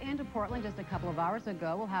flew into Portland just a couple of hours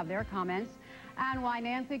ago. We'll have their comments. And why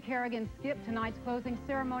Nancy Kerrigan skipped tonight's closing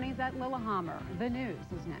ceremonies at Lillehammer. The news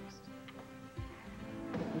is next.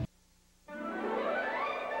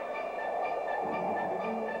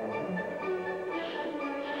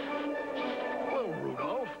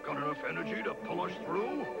 push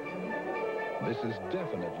through? This is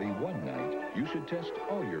definitely one night you should test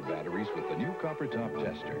all your batteries with the new Copper Top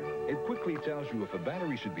Tester. It quickly tells you if a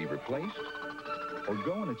battery should be replaced or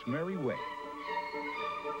go on its merry way.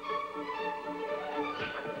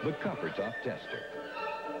 The Copper Top Tester.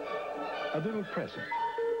 A little present.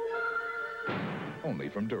 Only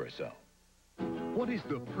from Duracell. What is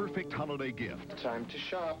the perfect holiday gift? Time to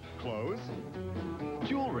shop. Clothes?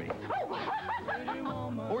 Jewelry?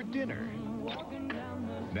 Or dinner?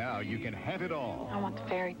 Now you can have it all. I want the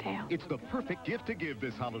fairy tale. It's the perfect gift to give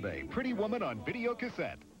this holiday. Pretty Woman on video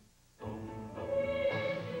cassette.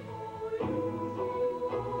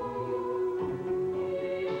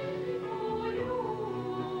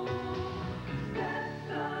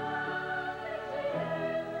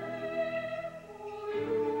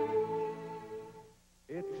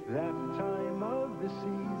 It's that time of the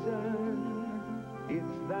season.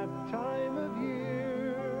 It's that time of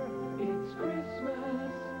year. It's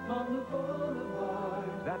Christmas on the boulevard.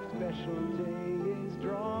 That special day is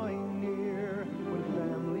drawing near when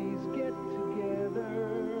families get together,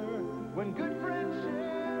 when good friends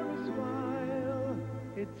share a smile.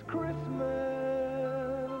 It's Christmas.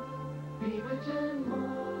 Beaverton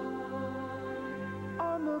Mall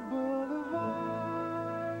on the boulevard.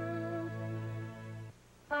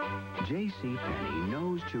 JCPenney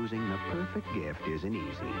knows choosing the perfect gift isn't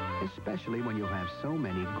easy, especially when you have so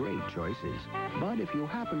many great choices. But if you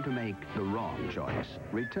happen to make the wrong choice,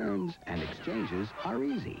 returns and exchanges are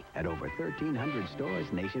easy at over 1,300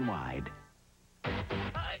 stores nationwide.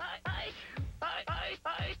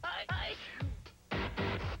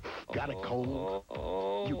 Got a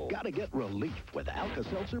cold? You gotta get relief with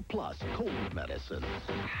Alka-Seltzer Plus cold medicines.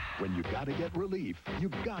 When you gotta get relief, you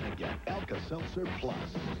gotta get Alka-Seltzer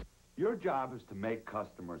Plus. Your job is to make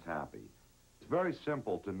customers happy. It's very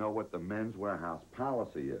simple to know what the Men's Warehouse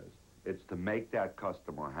policy is. It's to make that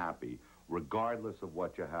customer happy, regardless of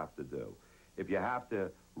what you have to do. If you have to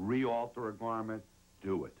re-alter a garment,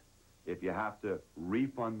 do it. If you have to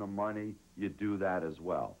refund the money, you do that as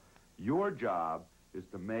well. Your job is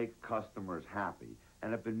to make customers happy.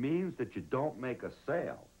 And if it means that you don't make a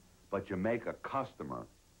sale, but you make a customer,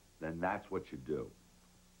 then that's what you do.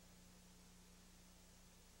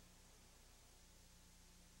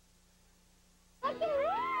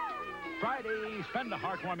 Friday, spend a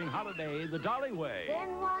heartwarming holiday the Dolly way.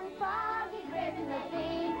 Then one foggy Christmas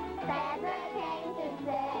Eve, Santa came to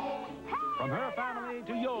say, hey! From her family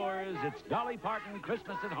to yours, it's Dolly Parton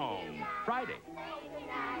Christmas at Home. Friday.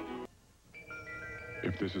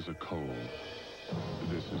 If this is a cold,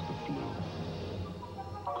 this is the flu.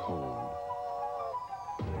 Cold.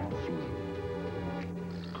 Flu.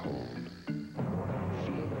 Cold.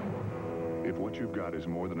 Flu. If what you've got is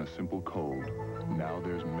more than a simple cold, now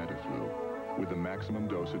there's Metaflu, with the maximum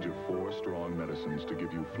dosage of 4 strong medicines to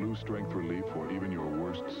give you flu-strength relief for even your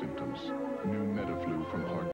worst symptoms.